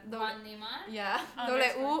 Wandimar. Wandimar. Ya.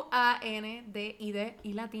 Underscore. WANDID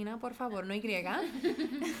y latina, por favor, no Y.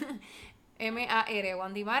 MAR,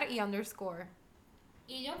 Wandimar y underscore.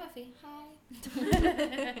 Y yo, Pefi. Hi.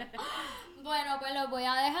 Bueno, pues los voy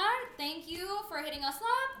a dejar. Thank you for hitting us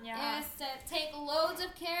up. Yes. Take loads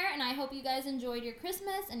of care, and I hope you guys enjoyed your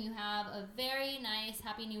Christmas and you have a very nice,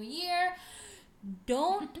 happy New Year.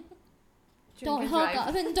 Don't and hook drive.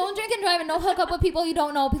 up. Don't drink and drive, and don't hook up with people you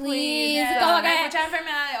don't know, please. Yes. Como Hay que muchas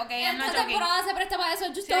enfermedades, ok, I'm not esta joking. temporada se presta para eso.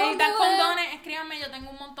 Just Si don't necesitan do it. condones, escríbanme, yo tengo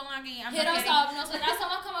un montón aquí. I'm Hit not us kidding. up. Nosotras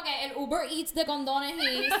somos como que el Uber Eats de condones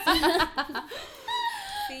y...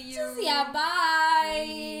 See you. Yeah, bye.